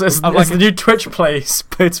 that's it. It's the new Twitch place,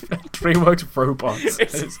 but it's DreamWorks Robots.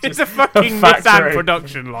 It's a fucking Nissan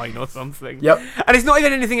production line or something. Yep. And it's not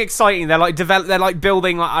even anything exciting. They're like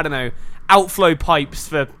building, like, I don't know, outflow pipes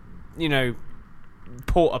for,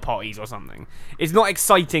 porta potties or something. It's not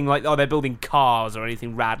exciting like, oh, they're building cars or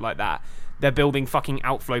anything rad like that. They're building fucking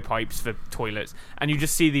outflow pipes for toilets, and you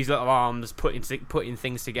just see these little arms putting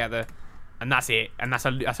things together, and that's it. And that's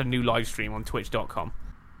a new live stream on Twitch.com.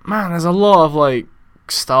 Man, there's a lot of like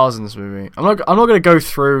stars in this movie. I'm not gonna go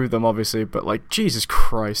through them obviously, but like Jesus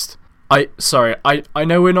Christ. I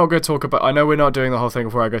know we're not going to talk about... I know we're not doing the whole thing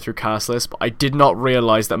before I go through cast list, but I did not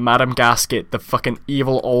realise that Madame Gasket, the fucking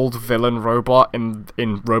evil old villain robot in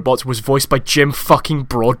Robots, was voiced by Jim fucking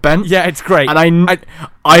Broadbent. Yeah, it's great. And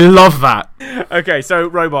I love that. Okay, so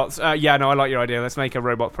Robots. I like your idea. Let's make a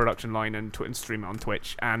robot production line and stream it on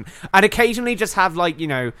Twitch. And occasionally just have, like,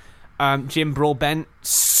 Jim Broadbent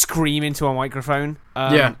scream into a microphone.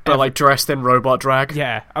 But like dressed in robot drag.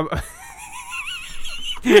 Yeah.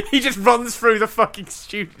 He just runs through the fucking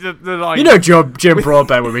the line. Jim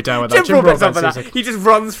Broadbent would be down with that. Jim Broadbent's up with that. He just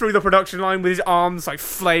runs through the production line with his arms like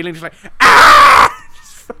flailing, just like ah!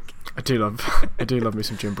 I do love me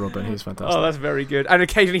some Jim Broadbent. He's fantastic. Oh, that's very good. And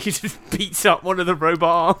occasionally he just beats up one of the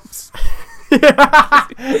robot arms.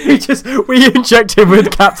 We inject him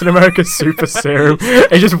with Captain America's super serum.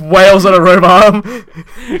 He just wails on a robot arm.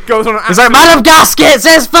 Goes on. He's like, Madame Gasket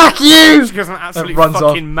says "fuck you." He goes on an absolutely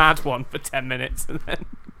fucking mad one for 10 minutes, and then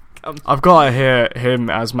comes. I've got to hear him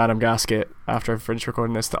as Madame Gasket after I finish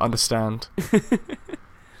recording this to understand.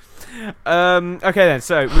 Okay then.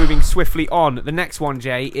 So moving swiftly on, the next one,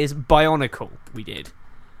 Jay, is Bionicle. We did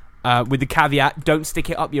with the caveat: don't stick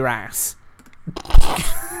it up your ass.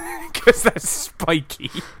 Because that's spiky.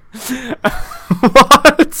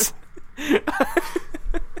 What?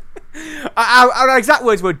 Our exact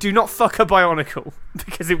words were, do not fuck a Bionicle,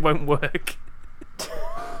 because it won't work.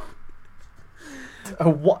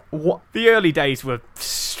 What? The early days were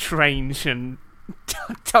strange and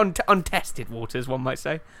untested waters, one might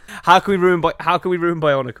say. How can we ruin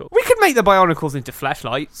Bionicle? We could make the Bionicles into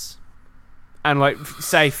fleshlights. And like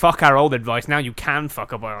say fuck our old advice. Now you can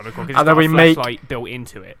fuck a Bionicle because it's got a fleshlight built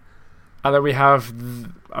into it. And then we have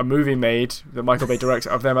a movie made that Michael Bay directs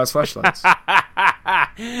of them as fleshlights.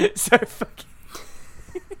 So fucking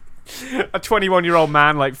a 21-year-old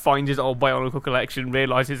man like finds his old Bionicle collection,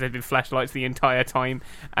 realizes they've been fleshlights the entire time,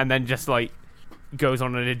 and then just like goes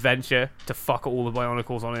on an adventure to fuck all the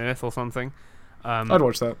Bionicles on Earth or something. I'd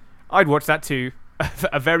watch that. I'd watch that too.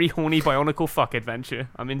 A very horny Bionicle fuck adventure.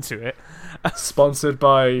 I'm into it. Sponsored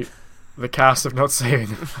by the cast of Not Saving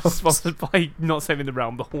the Realm. Sponsored by Not Saving the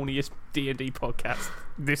Realm, the horniest D&D podcast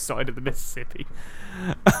this side of the Mississippi.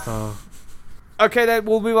 Okay, then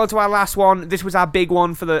we'll move on to our last one. This was our big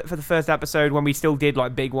one for the first episode when we still did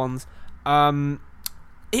like big ones.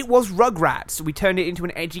 It was Rugrats. We turned it into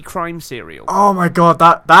an edgy crime serial. Oh my god,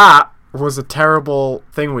 that was a terrible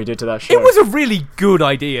thing we did to that show. It was a really good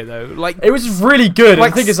idea, though. Like, it was really good.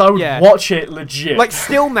 Like, the thing is, I would watch it legit. Like,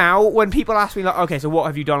 still now, when people ask me, like, okay, so what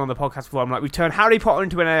have you done on the podcast before? I'm like, we've turned Harry Potter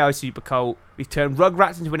into an AI super cult. We've turned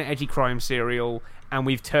Rugrats into an edgy crime serial. and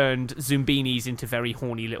we've turned Zumbinis into very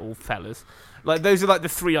horny little fellas. Like, those are like the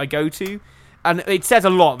 3 I go to. And it says a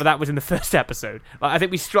lot, but that was in the first episode. Like, I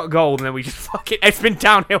think we struck gold, and then we just it's been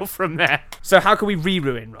downhill from there. So how can we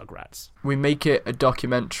re-ruin Rugrats? We make it a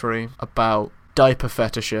documentary about diaper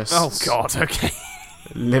fetishists. Oh, God, okay.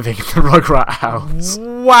 Living in the Rugrat house.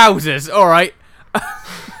 Wowzers, alright.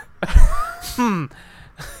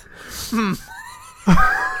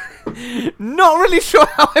 Not really sure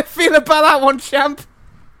how I feel about that one, champ.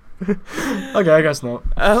 Okay, I guess not.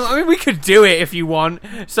 I mean, we could do it if you want.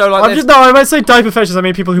 So, like, I might say diaper fetishists. I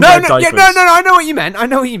mean people who wear diapers. No, I know what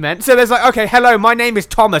you meant. So there's like, okay, hello, my name is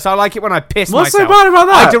Thomas. I like it when I piss myself. What's so bad about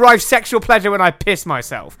that? I derive sexual pleasure when I piss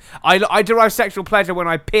myself. I derive sexual pleasure when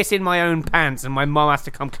I piss in my own pants and my mum has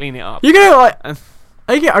to come clean it up. You're gonna like,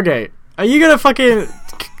 are you gonna fucking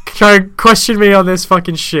try and question me on this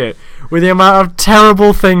fucking shit with the amount of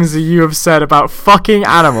terrible things that you have said about fucking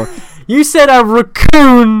animals? You said a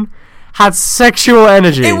raccoon had sexual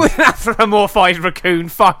energy. It was an anthropomorphized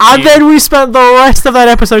raccoon, And then we spent the rest of that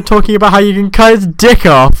episode talking about how you can cut its dick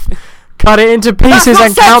off, cut it into pieces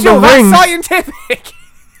and count the rings. That's scientific.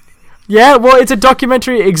 Yeah, well, it's a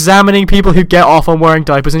documentary examining people who get off on wearing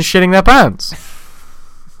diapers and shitting their pants.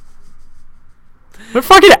 Don't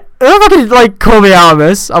fucking like call me out on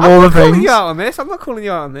this. Of all the things. I'm not calling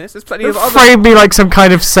you out on this. There's plenty of other. Frame me like some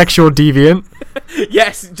kind of sexual deviant.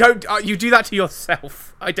 Yes, don't you do that to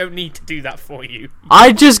yourself. I don't need to do that for you.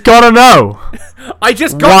 I just gotta know.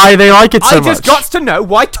 Why they like it so much. I just got to know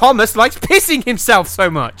why Thomas likes pissing himself so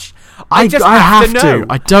much. I have to.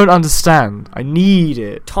 I don't understand. I need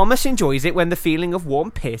it. Thomas enjoys it when the feeling of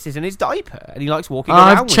warm piss is in his diaper, and he likes walking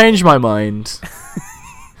around. I've changed my mind.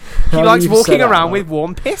 He likes walking around with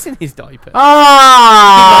warm piss in his diaper.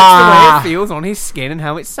 Ah! He likes the way it feels on his skin and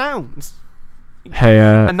how it sounds. Hey,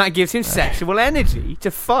 and that gives him sexual energy to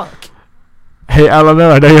fuck. Hey,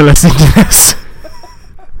 Eleanor, I know you're listening to this.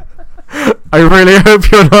 I really hope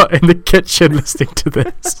you're not in the kitchen listening to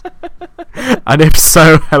this. And if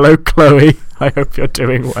so, hello, Chloe. I hope you're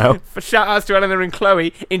doing well. Shout outs to Eleanor and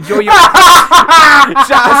Chloe. Enjoy your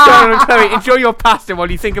shout outs to Eleanor and Chloe. Enjoy your pasta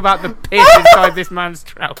while you think about the piss inside this man's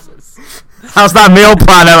trousers. How's that meal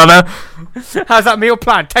plan, Eleanor? How's that meal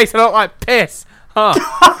plan? Tastes a lot like piss, huh?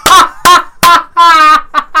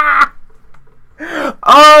 Oh,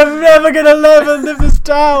 I'm never gonna live this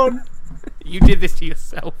down. You did this to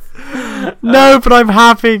yourself. No, but I'm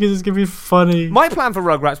happy because it's gonna be funny. My plan for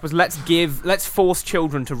Rugrats was let's force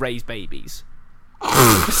children to raise babies.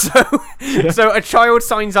 So a child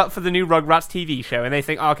signs up for the new Rugrats TV show and they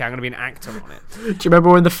think, okay, I'm going to be an actor on it. Do you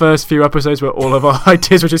remember in the first few episodes where all of our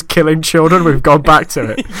ideas were just killing children? We've gone back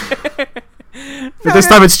to it. But this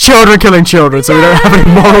time it's children killing children, so we don't have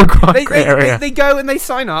any moral grey area. They go and they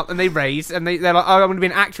sign up and they raise and they're like, oh, I'm going to be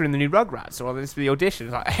an actor in the new Rugrats, or this is the audition.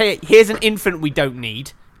 It's like, hey, here's an infant we don't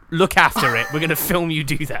need. Look after it. We're going to film you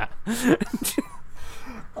do that.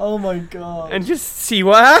 Oh my god. And just see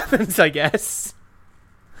what happens, I guess.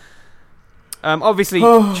 Obviously,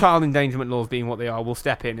 child endangerment laws being what they are, will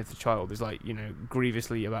step in if the child is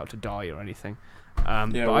grievously about to die or anything.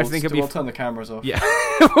 I think we'll turn the cameras off. Yeah,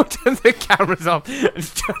 we'll turn the cameras off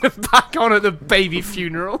and turn them back on at the baby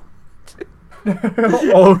funeral.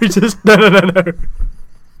 Or we just no.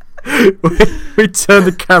 We turn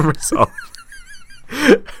the cameras off.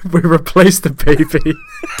 We replace the baby with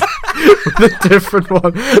a different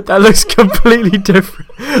one that looks completely different.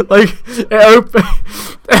 Like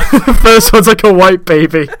the first one's like a white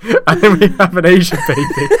baby, and then we have an Asian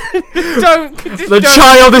baby. The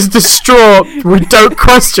child is distraught. We don't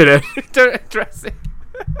question it. Don't address it.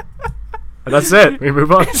 And that's it. We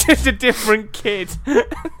move on. It's just a different kid.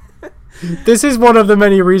 This is one of the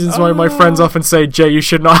many reasons why my friends often say, Jay, you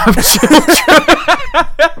should not have children.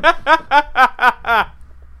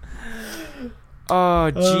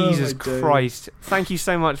 Oh, Jesus Christ. Thank you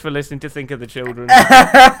so much for listening to Think of the Children.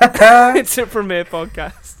 It's a premiere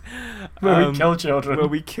podcast. Where we kill children. Where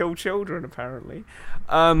we kill children, apparently.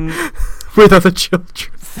 With other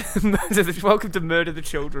children. Welcome to Murder the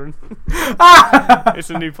Children. It's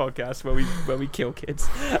a new podcast where we kill kids.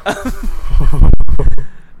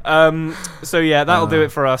 So yeah, that'll do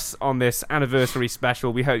it for us on this anniversary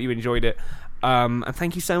special. We hope you enjoyed it. And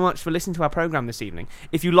thank you so much for listening to our programme this evening.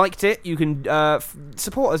 If you liked it, you can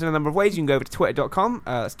support us in a number of ways. You can go over to twitter.com.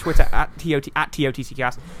 That's Twitter at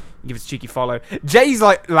TOTCcast. Give us a cheeky follow. Jay's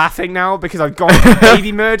like laughing now because I've gone from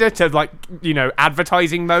baby murder to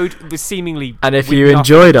advertising mode with seemingly. And if you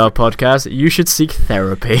enjoyed our podcast, you should seek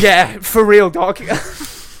therapy. Yeah, for real, dog.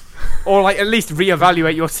 Or at least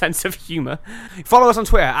reevaluate your sense of humour. Follow us on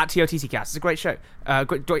Twitter at TOTCcast. It's a great show.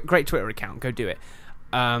 Great Twitter account. Go do it.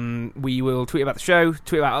 We will tweet about the show,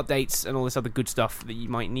 tweet about updates, and all this other good stuff that you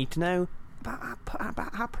might need to know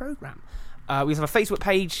about our program. We also have a Facebook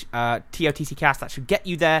page, TOTC Cast. That should get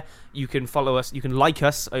you there. You can follow us. You can like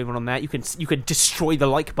us over on there. You can destroy the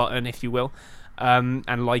like button, if you will,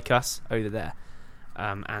 and like us over there.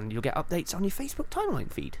 And you'll get updates on your Facebook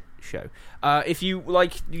timeline feed show. If you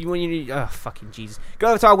like, fucking Jesus, go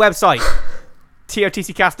over to our website,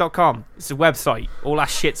 totccast.com. It's a website. All our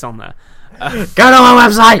shit's on there. Go to our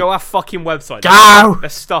website. Go our fucking website. Go.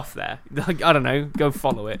 There's stuff there. Like, I don't know. Go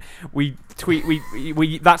follow it. We tweet.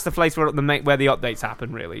 We. That's the place where the updates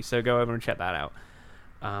happen. Really. So go over and check that out.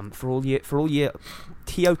 For all your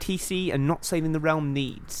TOTC and Not Saving the Realm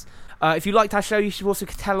needs. If you liked our show, you should also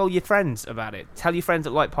tell all your friends about it. Tell your friends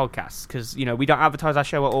that like podcasts, because we don't advertise our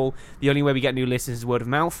show at all. The only way we get new listeners is word of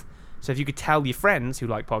mouth. So if you could tell your friends who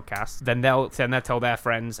like podcasts, then they'll tell their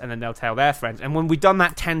friends, and then they'll tell their friends. And when we've done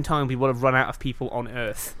that 10 times, we will have run out of people on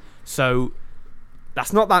Earth. So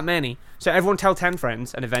that's not that many. So everyone tell 10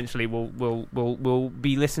 friends, and eventually we'll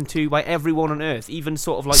be listened to by everyone on Earth, even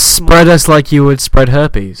sort of like spread us like you would spread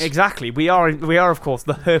herpes. Exactly. We are of course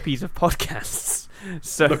the herpes of podcasts.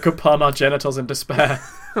 So look upon our genitals in despair.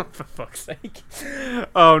 For fuck's sake.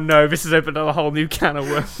 Oh no, this has opened up a whole new can of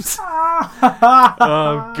worms.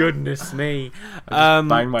 Oh goodness me. I just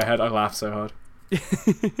banged my head, I laughed so hard. You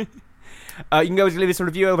can go and leave us a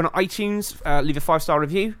review over on iTunes, leave a 5-star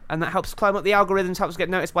review, and that helps climb up the algorithms, helps get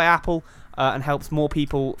noticed by Apple, and helps more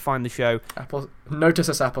people find the show. Apple, notice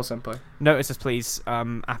us, Apple Senpai. Notice us, please,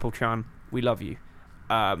 Apple-chan. We love you.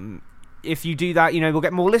 If you do that, we'll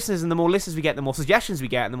get more listeners, and the more listeners we get, the more suggestions we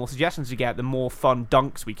get, and the more suggestions we get, the more fun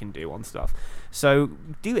dunks we can do on stuff. So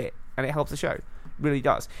do it, and it helps the show. It really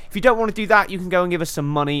does. If you don't want to do that, you can go and give us some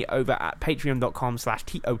money over at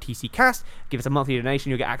patreon.com/TOTCcast. Give us a monthly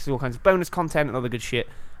donation. You'll get access to all kinds of bonus content and other good shit.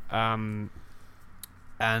 And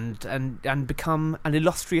become an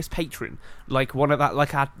illustrious patron, like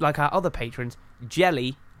our other patrons,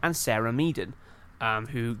 Jelly and Sarah Meaden.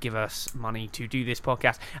 Who give us money to do this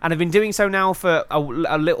podcast, and have been doing so now for a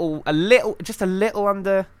little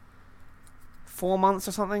under 4 months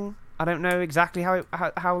or something. I don't know exactly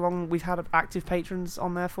how long we've had active patrons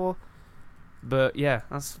on there for, but yeah,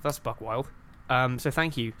 that's buck wild. So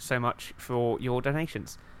thank you so much for your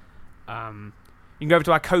donations. You can go over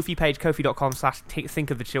to our Ko-fi page,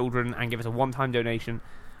 kofi.com/thinkofthechildren, and give us a one-time donation,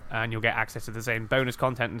 and you'll get access to the same bonus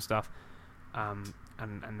content and stuff.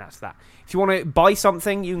 And that's that. If you want to buy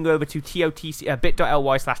something, you can go over to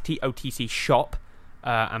bit.ly/TOTC shop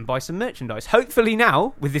and buy some merchandise. Hopefully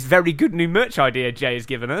now, with this very good new merch idea Jay has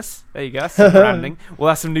given us. There you go, some branding. We'll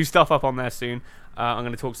have some new stuff up on there soon. I'm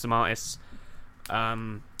going to talk to some artists.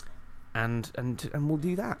 And we'll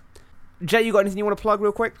do that. Jay, you got anything you want to plug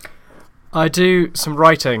real quick? I do some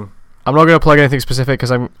writing. I'm not going to plug anything specific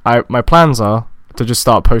because my plans are to just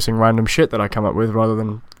start posting random shit that I come up with rather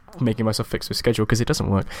than making myself fix the schedule, because it doesn't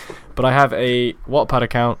work. But I have a Wattpad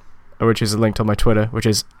account, which is linked on my Twitter, which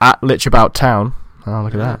is @LitchAboutTown. Oh,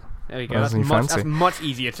 look at that. There you go. That's much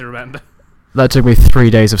easier to remember. That took me 3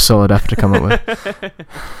 days of solid effort to come up with.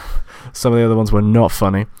 Some of the other ones were not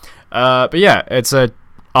funny. But yeah, it's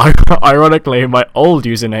ironically my old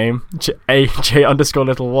username,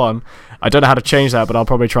 AJ_little1. I don't know how to change that, but I'll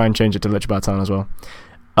probably try and change it to LitchAboutTown as well.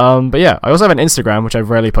 But yeah, I also have an Instagram, which I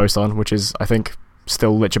rarely post on, which is, I think,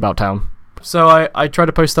 still LitchAboutTown. So I try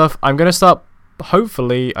to post stuff. I'm going to start,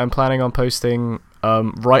 hopefully, I'm planning on posting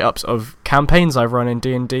write-ups of campaigns I've run in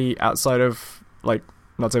D&D outside of, like,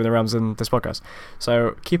 Not Saving the Realms and this podcast.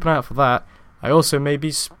 So keep an eye out for that. I also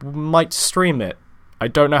might stream it. I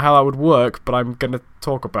don't know how that would work, but I'm going to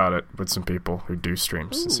talk about it with some people who do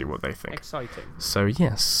streams and see what they think. Exciting. So,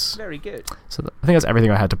 yes. Very good. So I think that's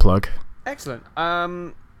everything I had to plug. Excellent.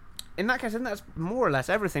 In that case, I think that's more or less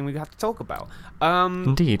everything we have to talk about.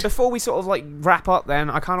 Indeed. Before we sort of like wrap up, then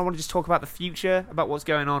I kind of want to just talk about the future, about what's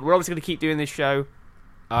going on. We're obviously going to keep doing this show,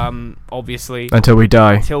 obviously until we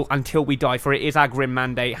die. Until we die, for it is our grim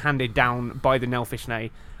mandate handed down by the Nelfishne,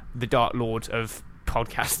 the Dark Lord of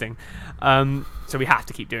podcasting. So we have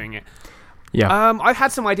to keep doing it. Yeah. I've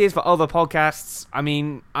had some ideas for other podcasts. I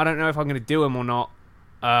mean, I don't know if I'm going to do them or not.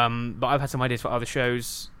 But I've had some ideas for other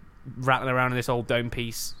shows, rattling around in this old dome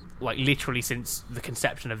piece, like literally since the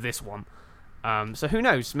conception of this one. So who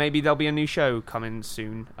knows? Maybe there'll be a new show coming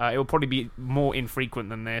soon. It will probably be more infrequent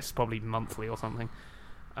than this, probably monthly or something.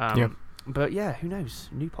 But yeah, who knows?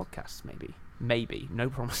 New podcasts, maybe. No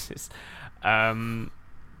promises. And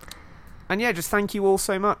yeah, just thank you all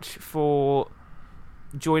so much for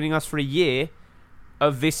joining us for a year.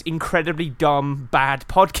 of this incredibly dumb, bad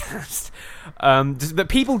podcast that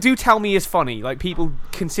people do tell me is funny. Like, people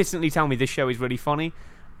consistently tell me this show is really funny,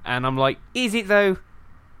 and I'm like, is it though?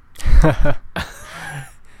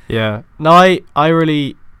 Yeah. No, I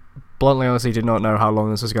really, bluntly, honestly, did not know how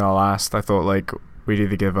long this was going to last. I thought, like, we'd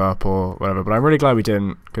either give up or whatever, but I'm really glad we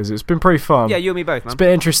didn't, because it's been pretty fun. Yeah, you and me both, man. It's been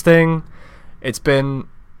interesting. It's been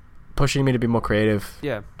pushing me to be more creative.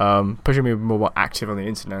 Yeah. Pushing me to be more active on the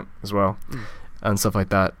internet as well. And stuff like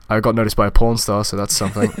that. I got noticed by a porn star, so that's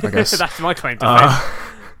something, I guess. That's my claim to fame.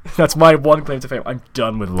 That's my one claim to fame. I'm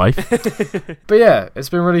done with life. But yeah, it's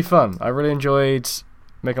been really fun. I really enjoyed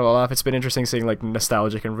making a lot of laugh. It's been interesting seeing like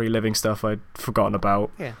nostalgic and reliving stuff I'd forgotten about.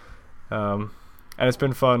 Yeah. And it's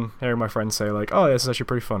been fun hearing my friends say like, "Oh, this is actually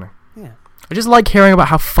pretty funny." Yeah. I just like hearing about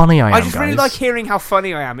how funny I am. I just really like hearing how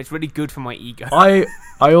funny I am. It's really good for my ego. I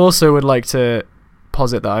also would like to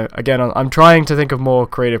posit that I'm trying to think of more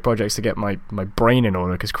creative projects to get my brain in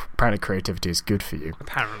order, because apparently creativity is good for you.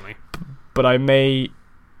 Apparently. But I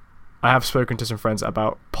have spoken to some friends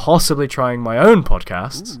about possibly trying my own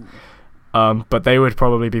podcasts. But they would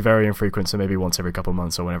probably be very infrequent, so maybe once every couple of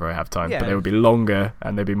months or whenever I have time. Yeah. But they would be longer,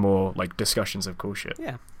 and they'd be more like discussions of cool shit.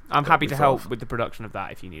 Yeah, I'm happy to help with the production of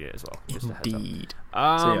that if you need it as well. Just Indeed.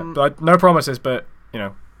 So yeah, but no promises, but you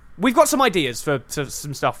know, we've got some ideas for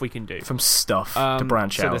some stuff we can do. Some stuff to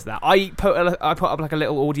branch out. There's that. I put up like a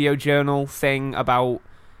little audio journal thing about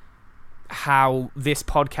how this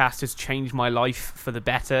podcast has changed my life for the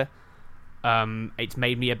better. It's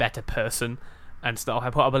made me a better person and stuff. I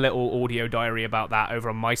put up a little audio diary about that over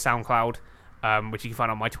on my SoundCloud, which you can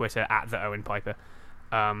find on my Twitter @TheOwenPiper.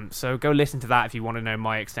 So go listen to that if you want to know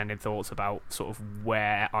my extended thoughts about sort of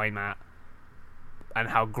where I'm at and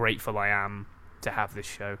how grateful I am to have this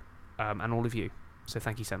show, and all of you. So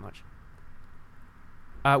thank you so much.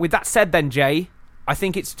 With that said then, Jay, I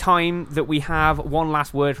think it's time that we have one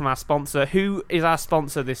last word from our sponsor. Who is our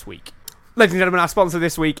sponsor this week? Ladies and gentlemen, our sponsor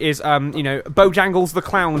this week is, Bojangles the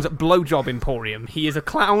Clown's Blowjob Emporium. He is a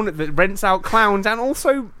clown that rents out clowns and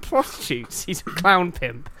also prostitutes. He's a clown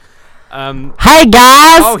pimp. Hey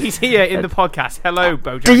guys! Oh, he's here in the podcast. Hello,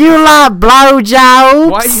 Bojangles. Do you like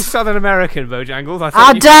blowjobs? Why are you Southern American, Bojangles?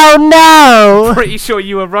 I don't know. I'm pretty sure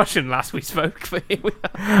you were Russian last we spoke. But here we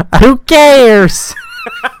are. Who cares?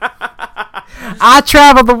 I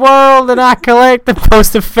travel the world and I collect the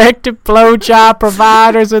most effective blowjob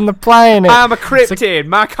providers in the planet. I'm a cryptid.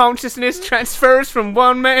 My consciousness transfers from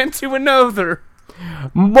one man to another.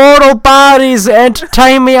 Mortal bodies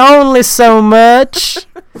entertain me only so much.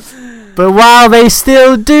 But while they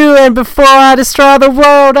still do, and before I destroy the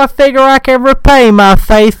world, I figure I can repay my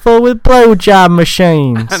faithful with blowjob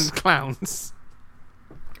machines. And clowns.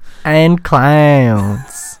 And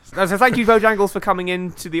clowns. So thank you, Bojangles, for coming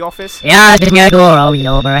into the office. Yeah, it's gonna go all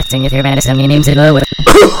over. I think if you're medicine, you need to go with.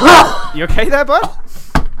 You okay there, bud?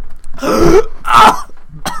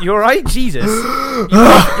 You alright? Jesus.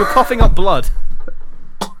 You're coughing up blood.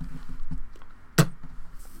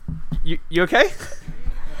 You okay?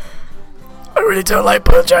 I really don't like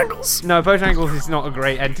Bojangles. No, Bojangles is not a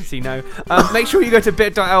great entity, no. Make sure you go to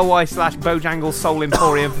bit.ly/Bojangles Soul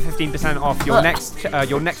Emporium for 15% off your next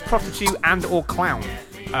prostitute and or clown.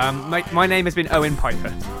 My name has been Owen Piper.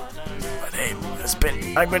 My name has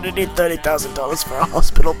been... I'm going to need $30,000 for a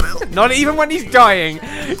hospital bill. Not even when he's dying.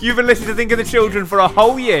 You've been listening to Think of the Children for a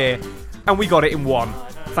whole year, and we got it in one.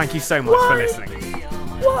 Thank you so much for listening.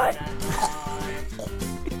 Why?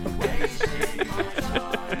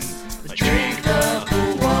 Drink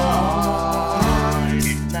the wine,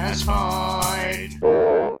 that's fine.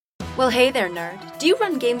 Well, hey there, nerd. Do you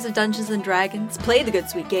run games of Dungeons & Dragons, play the good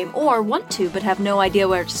sweet game, or want to but have no idea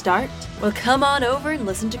where to start? Well, come on over and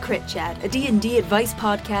listen to Crit Chat, a D&D advice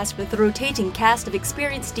podcast with a rotating cast of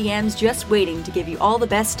experienced DMs just waiting to give you all the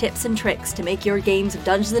best tips and tricks to make your games of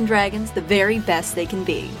Dungeons & Dragons the very best they can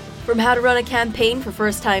be. From how to run a campaign for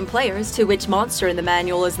first-time players to which monster in the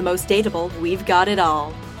manual is the most dateable, we've got it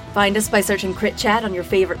all. Find us by searching Crit Chat on your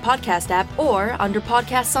favorite podcast app or under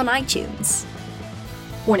podcasts on iTunes.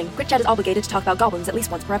 Warning, Crit Chat is obligated to talk about goblins at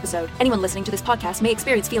least once per episode. Anyone listening to this podcast may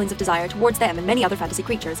experience feelings of desire towards them and many other fantasy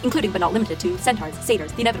creatures, including but not limited to centaurs,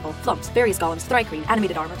 satyrs, the inevitable, flumps, various golems, thrycreen,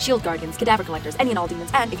 animated armor, shield guardians, cadaver collectors, any and all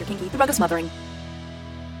demons, and, if you're kinky, the rug of smothering.